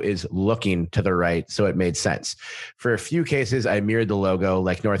logo is looking to the right, so it made sense. For a few cases, I mirrored the logo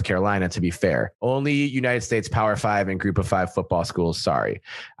like North Carolina, to be fair. Only United States Power 5 and Group of 5 football schools, sorry.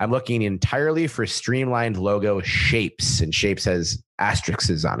 I'm looking entirely for streamlined logo shapes, and shapes has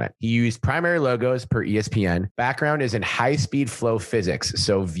asterisks on it. He used primary logos per ESPN. Background is in high-speed flow physics,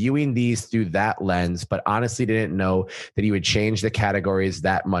 so viewing these through that lens, but honestly didn't know that he would change the categories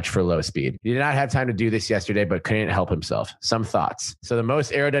that much for low speed. He did not have time to do this yesterday, but couldn't help himself. Some thoughts. So the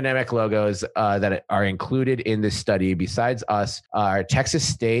most aerodynamic logos that are included in this study, besides us, are Texas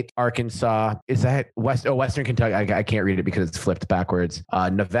State, Arkansas. Is that Western Kentucky? I can't read it because it's flipped backwards.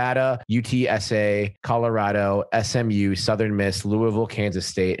 Nevada, UTSA, Colorado, SMU, Southern Miss, Louisville, Kansas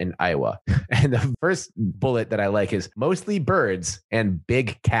State, and Iowa. And the first bullet that I like is mostly birds and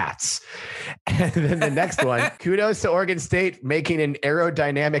big cats. And then the next one, kudos to Oregon State making an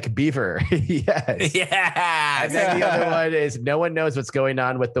aerodynamic beaver. Yes. Yeah. And then the other one is no one knows what's going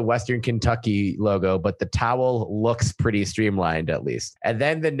on with the Western Kentucky logo, but the towel looks pretty streamlined at least. And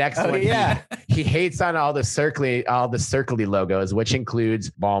then the next one, he hates on all the circly logos, which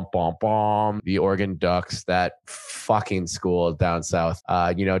includes the Oregon Ducks, that fucking school down south.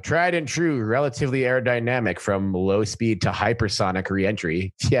 Tried and true, relatively aerodynamic from low speed to hypersonic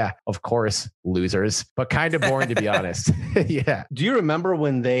reentry. Yeah, of course, losers, but kind of boring to be honest. Yeah. Do you remember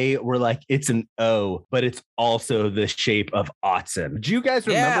when they were like, it's an O, but it's also the shape of Autzen? Do you guys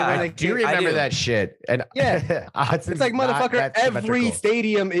remember when I do remember that shit? And it's like, motherfucker, every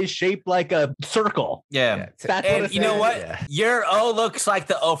stadium is shaped like a circle. Yeah. And you know what? Yeah. Your O looks like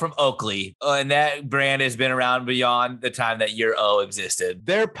the O from Oakley. And that brand has been around beyond the time that your O existed.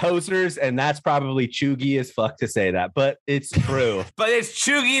 They're posers, and that's probably chuggy as fuck to say that, but it's true. But it's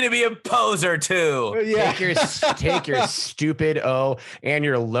chuggy to be a poser too. Yeah. Take your stupid O and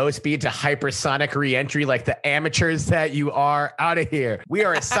your low speed to hypersonic reentry like the amateurs that you are, out of here. We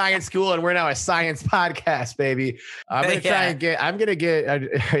are a science school and we're now a science podcast, baby. I'm gonna get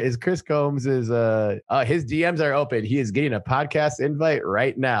is Chris Combs his DMs are open. He is getting a podcast invite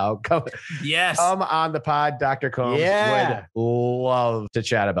right now. Come on the pod. Dr. Combs would love to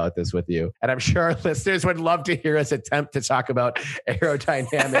chat about this with you. And I'm sure our listeners would love to hear us attempt to talk about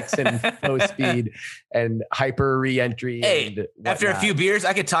aerodynamics and low speed and hyper reentry. Hey, after a few beers,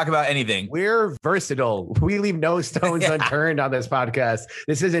 I could talk about anything. We're versatile. We leave no stones unturned on this podcast.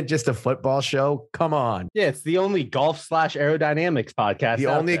 This isn't just a football show. Come on. Yeah, it's the only golf/aerodynamics podcast. The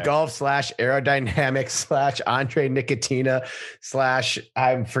only golf/aerodynamics/ Andre Nicotina /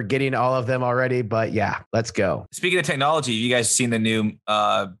 I'm forgetting all of them already, but yeah, let's go. Speaking of technology, you guys seen the new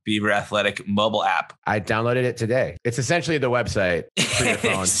Beaver Athletic mobile app? I downloaded it today. It's essentially the website for your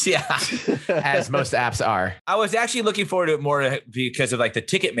phone. As most apps are. I was actually looking forward to it more because of like the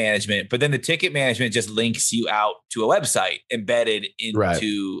ticket management, but then the ticket management just links you out to a website embedded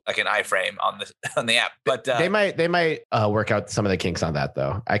into like an iframe on the app. But they might work out some of the kinks on that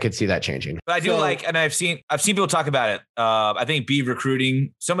though. I could see that changing. But I do and I've seen people talk about it. I think Beaver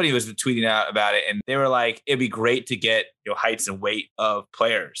Recruiting, somebody was tweeting out about it, and they were like, it'd be great to get heights and weight of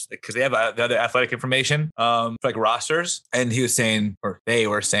players because they have the other athletic information for like rosters. And he was saying, or they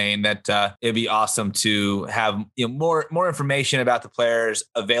were saying that it'd be awesome to have more information about the players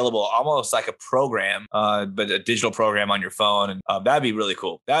available, almost like a program, but a digital program on your phone. And that'd be really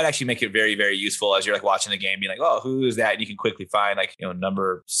cool. That would actually make it very, very useful as you're like watching the game, being like, oh, who is that? And you can quickly find like,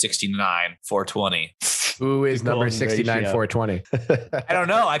 number 69, 420. Who is number 69, 420? I don't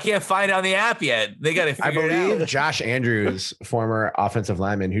know. I can't find it on the app yet. They got to figure it out. I believe Josh Andrews, former offensive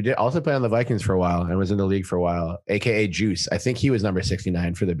lineman, who did also play on the Vikings for a while and was in the league for a while, aka Juice. I think he was number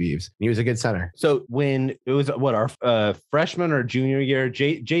 69 for the Beavs. He was a good center. So when it was our freshman or junior year,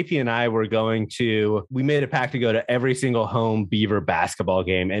 JP and I were we made a pact to go to every single home Beaver basketball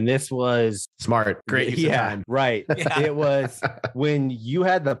game. And this was smart. Great use of time. Right. Yeah. It was when you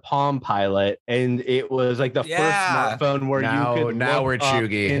had the Palm Pilot, and it was like the first smartphone where you could now we're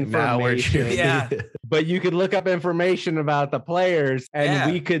chuggy. Now we're chuggy. Yeah. But you could look up information about the players,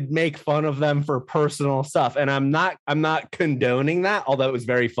 and we could make fun of them for personal stuff. And I'm not condoning that, although it was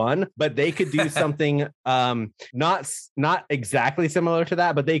very fun. But they could do something not exactly similar to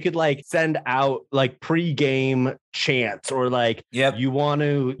that, but they could like send out like pre-game chants or like you want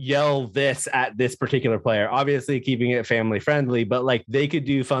to yell this at this particular player, obviously keeping it family friendly, but like they could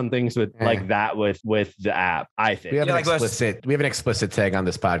do fun things with like that with the app. I think we have an explicit tag on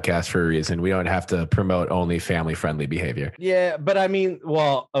this podcast for a reason. We don't have to promote only family friendly behavior. Yeah, but I mean,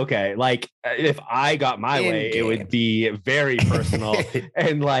 well, okay, like if I got my way, it would be very personal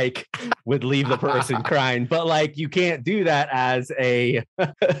and like would leave the person crying. But like you can't do that as a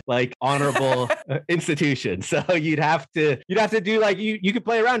like honorable institution. So you'd have to do like you could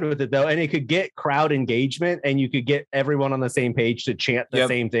play around with it though, and it could get crowd engagement, and you could get everyone on the same page to chant the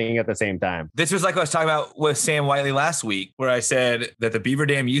same thing at the same time. This was like what I was talking about with Sam Whiteley last week, where I said that the Beaver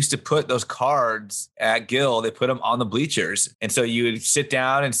Dam used to put those cards at Gill. They put them on the bleachers, and so you would sit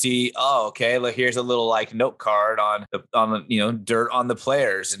down and see, oh, okay, look, here's a little like note card on the dirt on the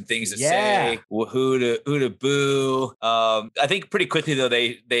players and things to say, who to boo. I think pretty quickly though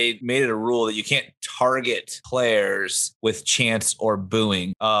they made it a rule that you can't target players with chants or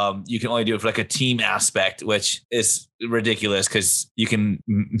booing. You can only do it for like a team aspect, which is ridiculous because you can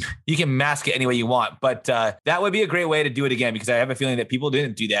mask it any way you want. But that would be a great way to do it again, because I have a feeling that people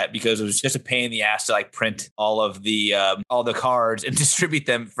didn't do that because it was just a pain in the ass to like print all the cards and distribute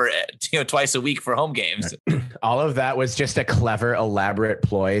them for twice a week for home games. All of that was just a clever, elaborate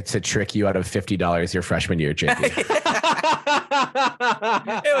ploy to trick you out of $50 your freshman year, JP.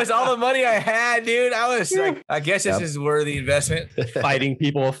 It was all the money I had, dude. I was like, I guess this is worthy investment. Fighting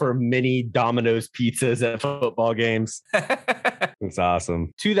people for mini Domino's pizzas at football games. It's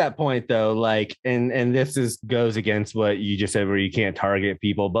awesome. To that point though, like, and this goes against what you just said, where you can't target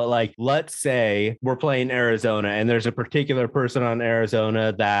people, but like, let's say we're playing Arizona and there's a particular person on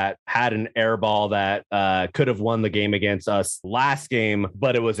Arizona that had an air ball that could have won the game against us last game,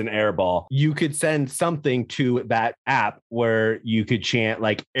 but it was an air ball. You could send something to that app where you could chant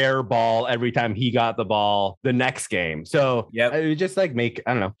like air ball every time he got the ball the next game. So it would just like make,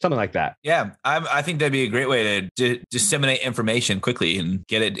 I don't know, something like that. Yeah. I think that'd be a great way to disseminate information quickly and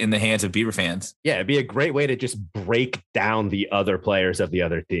get it in the hands of Beaver fans. Yeah. It'd be a great way to just break down the other players of the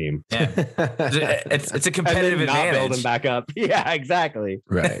other team. Yeah. It's a competitive and advantage. Not build them back up. Yeah, exactly.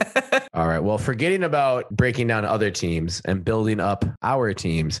 Right. All right. Well, forgetting about breaking down other teams and building up our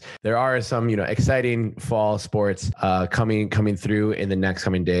teams, there are some, exciting fall sports coming through in the next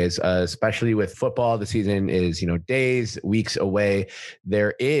coming days, especially with football. The season is, days, weeks away.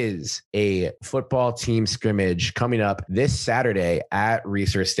 There is a football team scrimmage coming up this Saturday at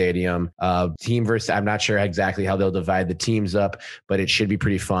Reser Stadium. Team versus, I'm not sure exactly how they'll divide the teams up, but it should be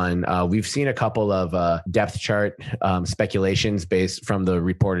pretty fun. We've seen a couple of depth chart speculations based from the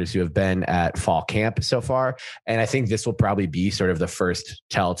reporters who have been at fall camp so far. And I think this will probably be sort of the first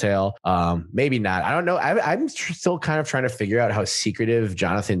telltale. Maybe not. I don't know. I'm still kind of trying to figure out how secretive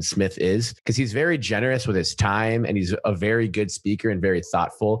Jonathan Smith is, because he's very generous with his time and he's a very good speaker and very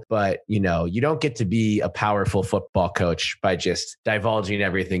thoughtful. But, you don't get to be a powerful football coach by just divulging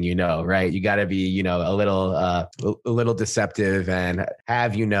everything, right? You got to be, a little deceptive and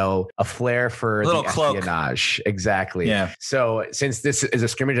have, a flair for the espionage. Cloak. Exactly. Yeah. So since this is a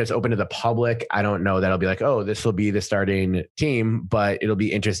scrimmage that's open to the public, I don't know that I'll be like, oh, this will be the starting team, but it'll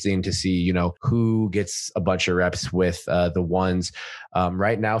be interesting to see, who gets a bunch of reps with the ones.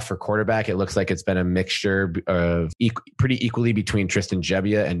 Right now for quarterback, it looks like it's been a mixture of pretty equally between Tristan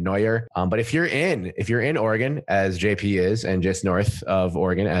Gebbia and Neuer. But if you're in Oregon, as JP is, and just north of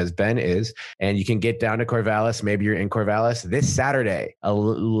Oregon, as Ben is, and you can get down to Corvallis, maybe you're in Corvallis this Saturday,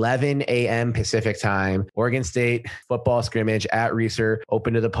 11 a.m. Pacific time, Oregon State football scrimmage at Reser,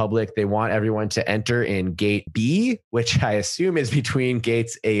 open to the public. They want everyone to enter in gate B, which I assume is between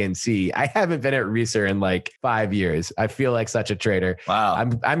gates A and C. I haven't been at Reser in like 5 years. I feel like such a traitor. Wow.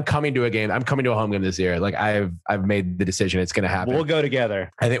 I'm coming to a game. I'm coming to a home game this year. Like I've made the decision. It's going to happen. We'll go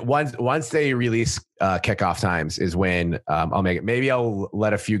together. I think once they release kickoff times is when I'll make it. Maybe I'll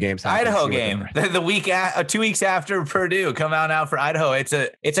let a few games happen. Idaho game the week 2 weeks after Purdue. Come out for Idaho. It's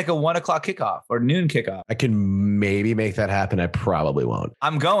like a 1 o'clock kickoff or noon kickoff. I can maybe make that happen. I probably won't.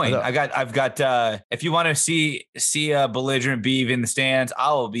 I'm going. I've got. If you want to see a belligerent Beav in the stands,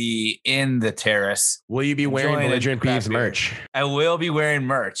 I will be in the terrace. Will you be wearing belligerent Beavs merch? I will be wearing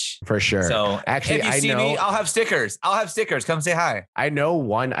merch for sure. So actually, if you see me, I'll have stickers. Come say hi. I know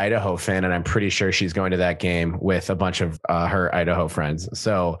one Idaho fan, and I'm pretty sure she's going to that game with a bunch of her Idaho friends.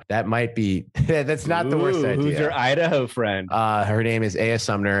 So that might be. That's not the worst idea. Who's your Idaho friend? Her name is Aya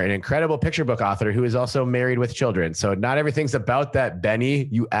Sumner, an incredible picture book author who is also married with children. So not everything's about that, Benny,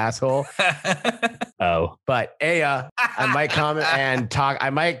 you asshole. Oh, but Aya, I might come and talk.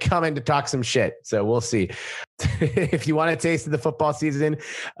 I might come in to talk some shit. So we'll see. If you want a taste of the football season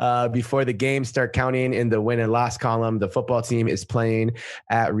before the games start counting in the win and loss column, the football team is playing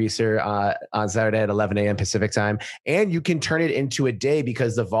at Reeser on Saturday at 11 a.m. Pacific time. And you can turn it into a day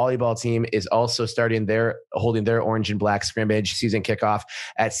because the volleyball team is also holding their orange and black scrimmage season kickoff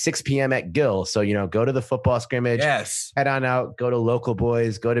at 6 p.m. at Gill. So, go to the football scrimmage, head on out, go to Local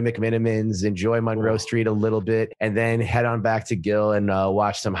Boys, go to McMinimans, enjoy Monroe Street a little bit, and then head on back to Gill and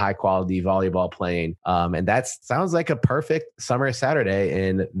watch some high quality volleyball playing. And that sounds like a perfect summer Saturday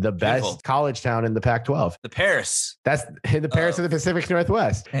in the best college town in the Pac-12. The Paris. That's the Paris of the Pacific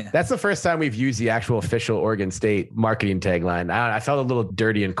Northwest. That's the first time we've used the actual official Oregon State marketing tagline. I felt a little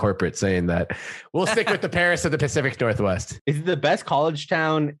dirty and corporate saying that. We'll stick with the Paris of the Pacific Northwest. Is it the best college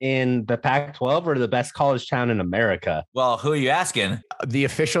town in the Pac-12 or the best college town in America? Well, who are you asking? The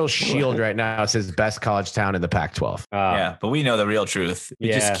official shield right now says best college town in the Pac-12. Yeah, but we know the real truth.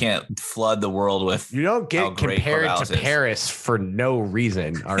 You just can't flood the world with. You don't get compared to Paris for no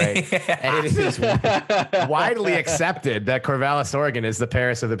reason. All right. And it is widely accepted that Corvallis, Oregon is the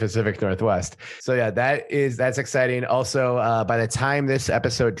Paris of the Pacific Northwest. So yeah, that's exciting. Also, by the time this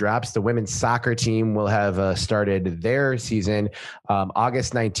episode drops, the women's soccer team will have started their season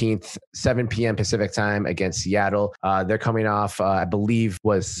August 19th, 7 p.m. Pacific time against Seattle. They're coming off, I believe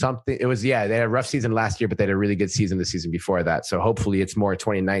they had a rough season last year, but they had a really good season the season before that. So hopefully it's more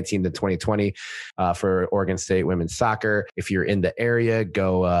 2019 than 2020 for Oregon State women's soccer. If you're in the area,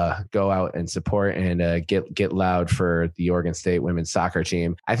 go out and support and get loud for the Oregon State women's soccer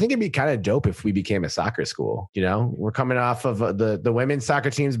team. I think it'd be kind of dope if we became a soccer school. We're coming off of the women's soccer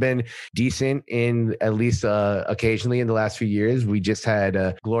team's been decent in at least occasionally in the last few years. We just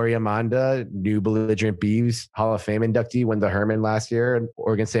had Gloria Manda, new belligerent Beavs Hall of Fame inductee, won the Herman last year. And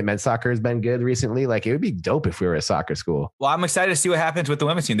Oregon State men's soccer has been good recently. Like, it would be dope if we were a soccer school. Well, I'm excited to see what happens with the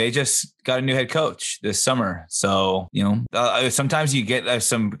women's team. They just got a new head coach this summer. So, sometimes you get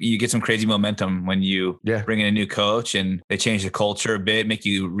some crazy momentum when you bring in a new coach and they change the culture a bit, make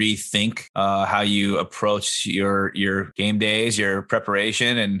you rethink how you approach your game days, your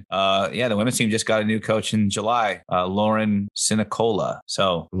preparation. And the women's team just got a new coach in July, Lauren Sinicola.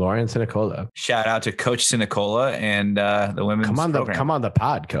 So Lauren Sinicola, shout out to Coach Sinicola and the women's program. Come on the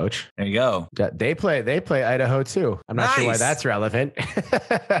pod, Coach. There you go. They play Idaho too. I'm not sure why that's relevant.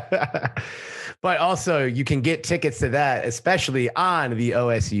 But also, you can get tickets to that, especially on the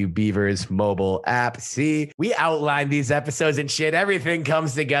OSU Beavers mobile app. See, we outlined these episodes and shit. Everything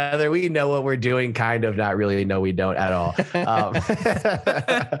comes together. We know what we're doing, kind of. Not really. No, we don't at all.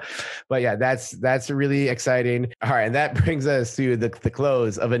 But yeah, that's really exciting. All right, and that brings us to the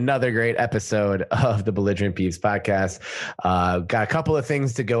close of another great episode of the Belligerent Beavs podcast. Got a couple of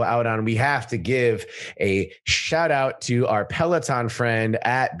things to go out on. We have to give a shout out to our Peloton friend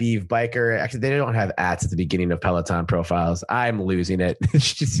at Beav Biker. Actually, they don't have ats at the beginning of Peloton profiles. I'm losing it.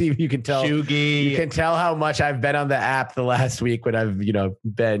 See, you can tell. You can tell how much I've been on the app the last week when I've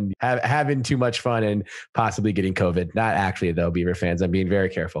been having too much fun and possibly getting COVID. Not actually though, Beaver fans. I'm being very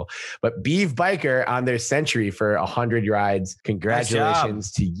careful. But Beav Biker on their century for 100 rides.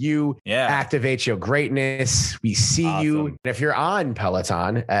 Congratulations to you. Yeah. Activate your greatness. We see you. And if you're on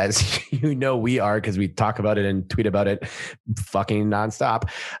Peloton, as you know we are, because we talk about it and tweet about it fucking nonstop,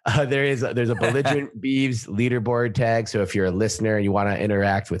 there's a Belligerent Beavs leaderboard tag. So if you're a listener and you want to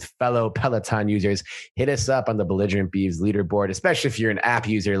interact with fellow Peloton users, hit us up on the Belligerent Beavs leaderboard, especially if you're an app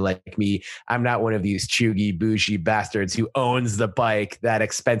user like me. I'm not one of these chuggy, bougie bastards who owns the bike, that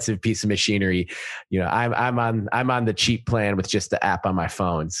expensive piece of machinery. I'm on the cheap plan with just the app on my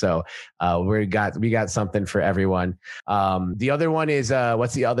phone. So we got something for everyone. The other one is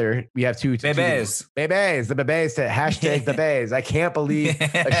what's the other? We have two Bebes. The Bebes to hashtag the Bebes. I can't believe a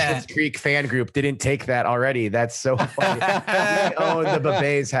Schitt's Creek fan group didn't take that already. That's so funny. We own the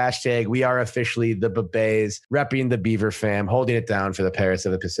Babes hashtag. We are officially the Babes, repping the Beaver fam, holding it down for the Paris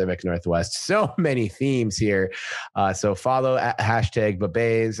of the Pacific Northwest. So many themes here. So follow at hashtag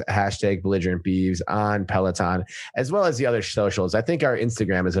Babes, hashtag Belligerent Beavs on Peloton, as well as the other socials. I think our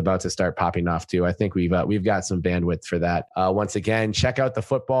Instagram is about to start popping off too. I think we've got some bandwidth for that. Once again, check out the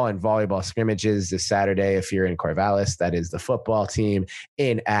football and volleyball scrimmages this Saturday if you're in Corvallis. That is the football team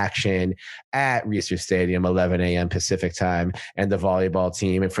in action at Research Stadium, 11 a.m. Pacific time, and the volleyball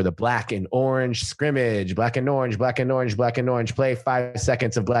team. And for the black and orange scrimmage, black and orange, black and orange, black and orange, play 5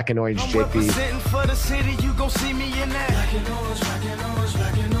 seconds of black and orange, JP. For the city, you gon' see me in that. Black and orange, black and orange,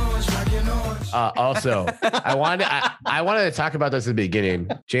 black and orange, black and orange. Also, I wanted to talk about this at the beginning.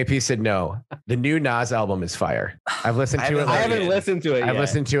 JP said no. The new Nas album is fire. I've listened to it. I haven't listened to it. I've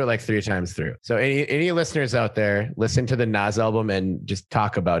listened to it like 3 times through. So any listeners out there, listen to the Nas album and just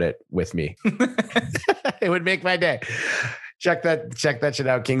talk about it with me. It would make my day. Check that shit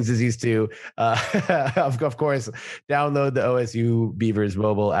out. King's Disease 2. Of course, download the OSU Beavers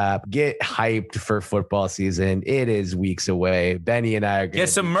mobile app. Get hyped for football season. It is weeks away. Benny and I are going to get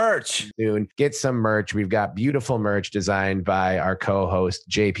some merch soon. Get some merch. We've got beautiful merch designed by our co-host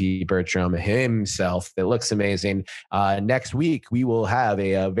JP Bertram himself. That looks amazing. Next week we will have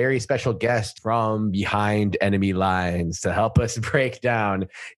a very special guest from behind enemy lines to help us break down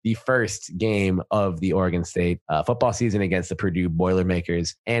the first game of the Oregon State football season against the Purdue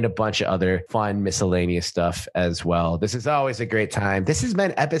Boilermakers, and a bunch of other fun miscellaneous stuff as well. This is always a great time. This has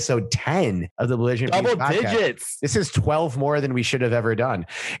been episode 10 of the Belligerent Double Beavs podcast. Digits. This is 12 more than we should have ever done.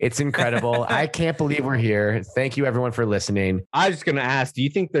 It's incredible. I can't believe we're here. Thank you everyone for listening. I was just going to ask, do you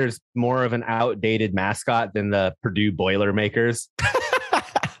think there's more of an outdated mascot than the Purdue Boilermakers?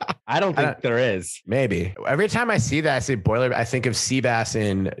 I don't think there is. Maybe. Every time I see that, I say Boiler, I think of Seabass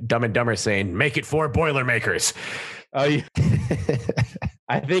in Dumb and Dumber saying, "Make it 4 Boilermakers." Oh, yeah.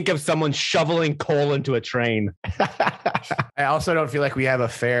 I think of someone shoveling coal into a train. I also don't feel like we have a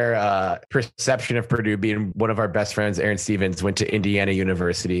fair perception of Purdue. Being one of our best friends, Aaron Stevens, went to Indiana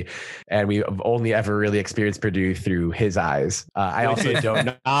University, and we've only ever really experienced Purdue through his eyes. I also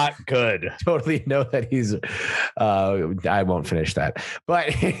don't not good. Totally know that he's. I won't finish that,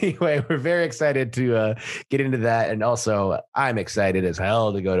 but anyway, we're very excited to get into that, and also I'm excited as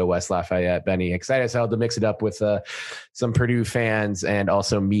hell to go to West Lafayette. Benny, excited as hell to mix it up with some Purdue fans and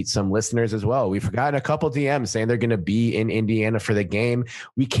also meet some listeners as well. We've gotten a couple DMs saying they're going to be in Indiana for the game.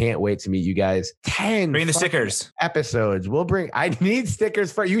 We can't wait to meet you guys. 10 bring the stickers episodes. I need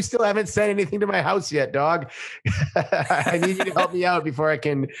stickers for you. Still haven't sent anything to my house yet, dog. I need you to help me out before I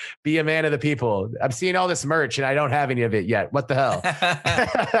can be a man of the people. I'm seeing all this merch and I don't have any of it yet. What the hell?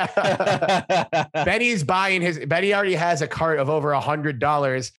 Benny already has a cart of over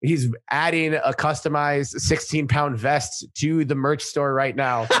 $100. He's adding a customized 16-pound vest to the merch store right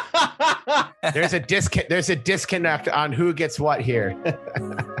now. There's a disconnect on who gets what here.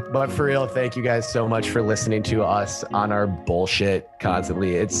 But for real, thank you guys so much for listening to us on our bullshit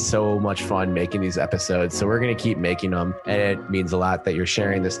constantly. It's so much fun making these episodes. So we're going to keep making them. And it means a lot that you're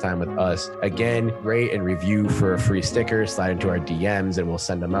sharing this time with us. Again, rate and review for a free sticker. Slide into our DMs and we'll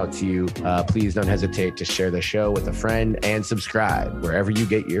send them out to you. Please don't hesitate to share the show with a friend and subscribe wherever you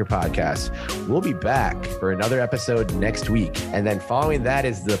get your podcasts. We'll be back for another episode next week. And then following that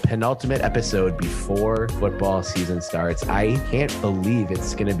is the penultimate episode before football season starts. I can't believe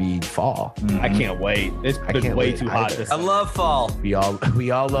it's going to be fall. I can't wait. It's been way too hot. I love fall. We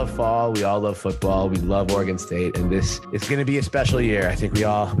all love fall. We all love football. We love Oregon State, and this is going to be a special year. I think we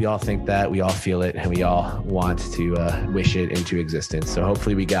all think that. We all feel it, and we all want to wish it into existence. So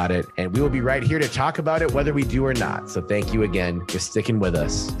hopefully we got it, and we will be right here to talk about it, whether we do or not. So thank you again for sticking with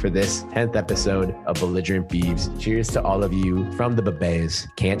us for this 10th episode of Belligerent Beavs. Cheers to all of you from the Babes.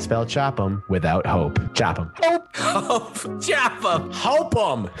 Can't spell chop 'em without hope. Chop 'em. Hope. Chop 'em. Hope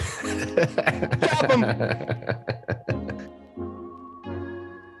 'em. Chop 'em.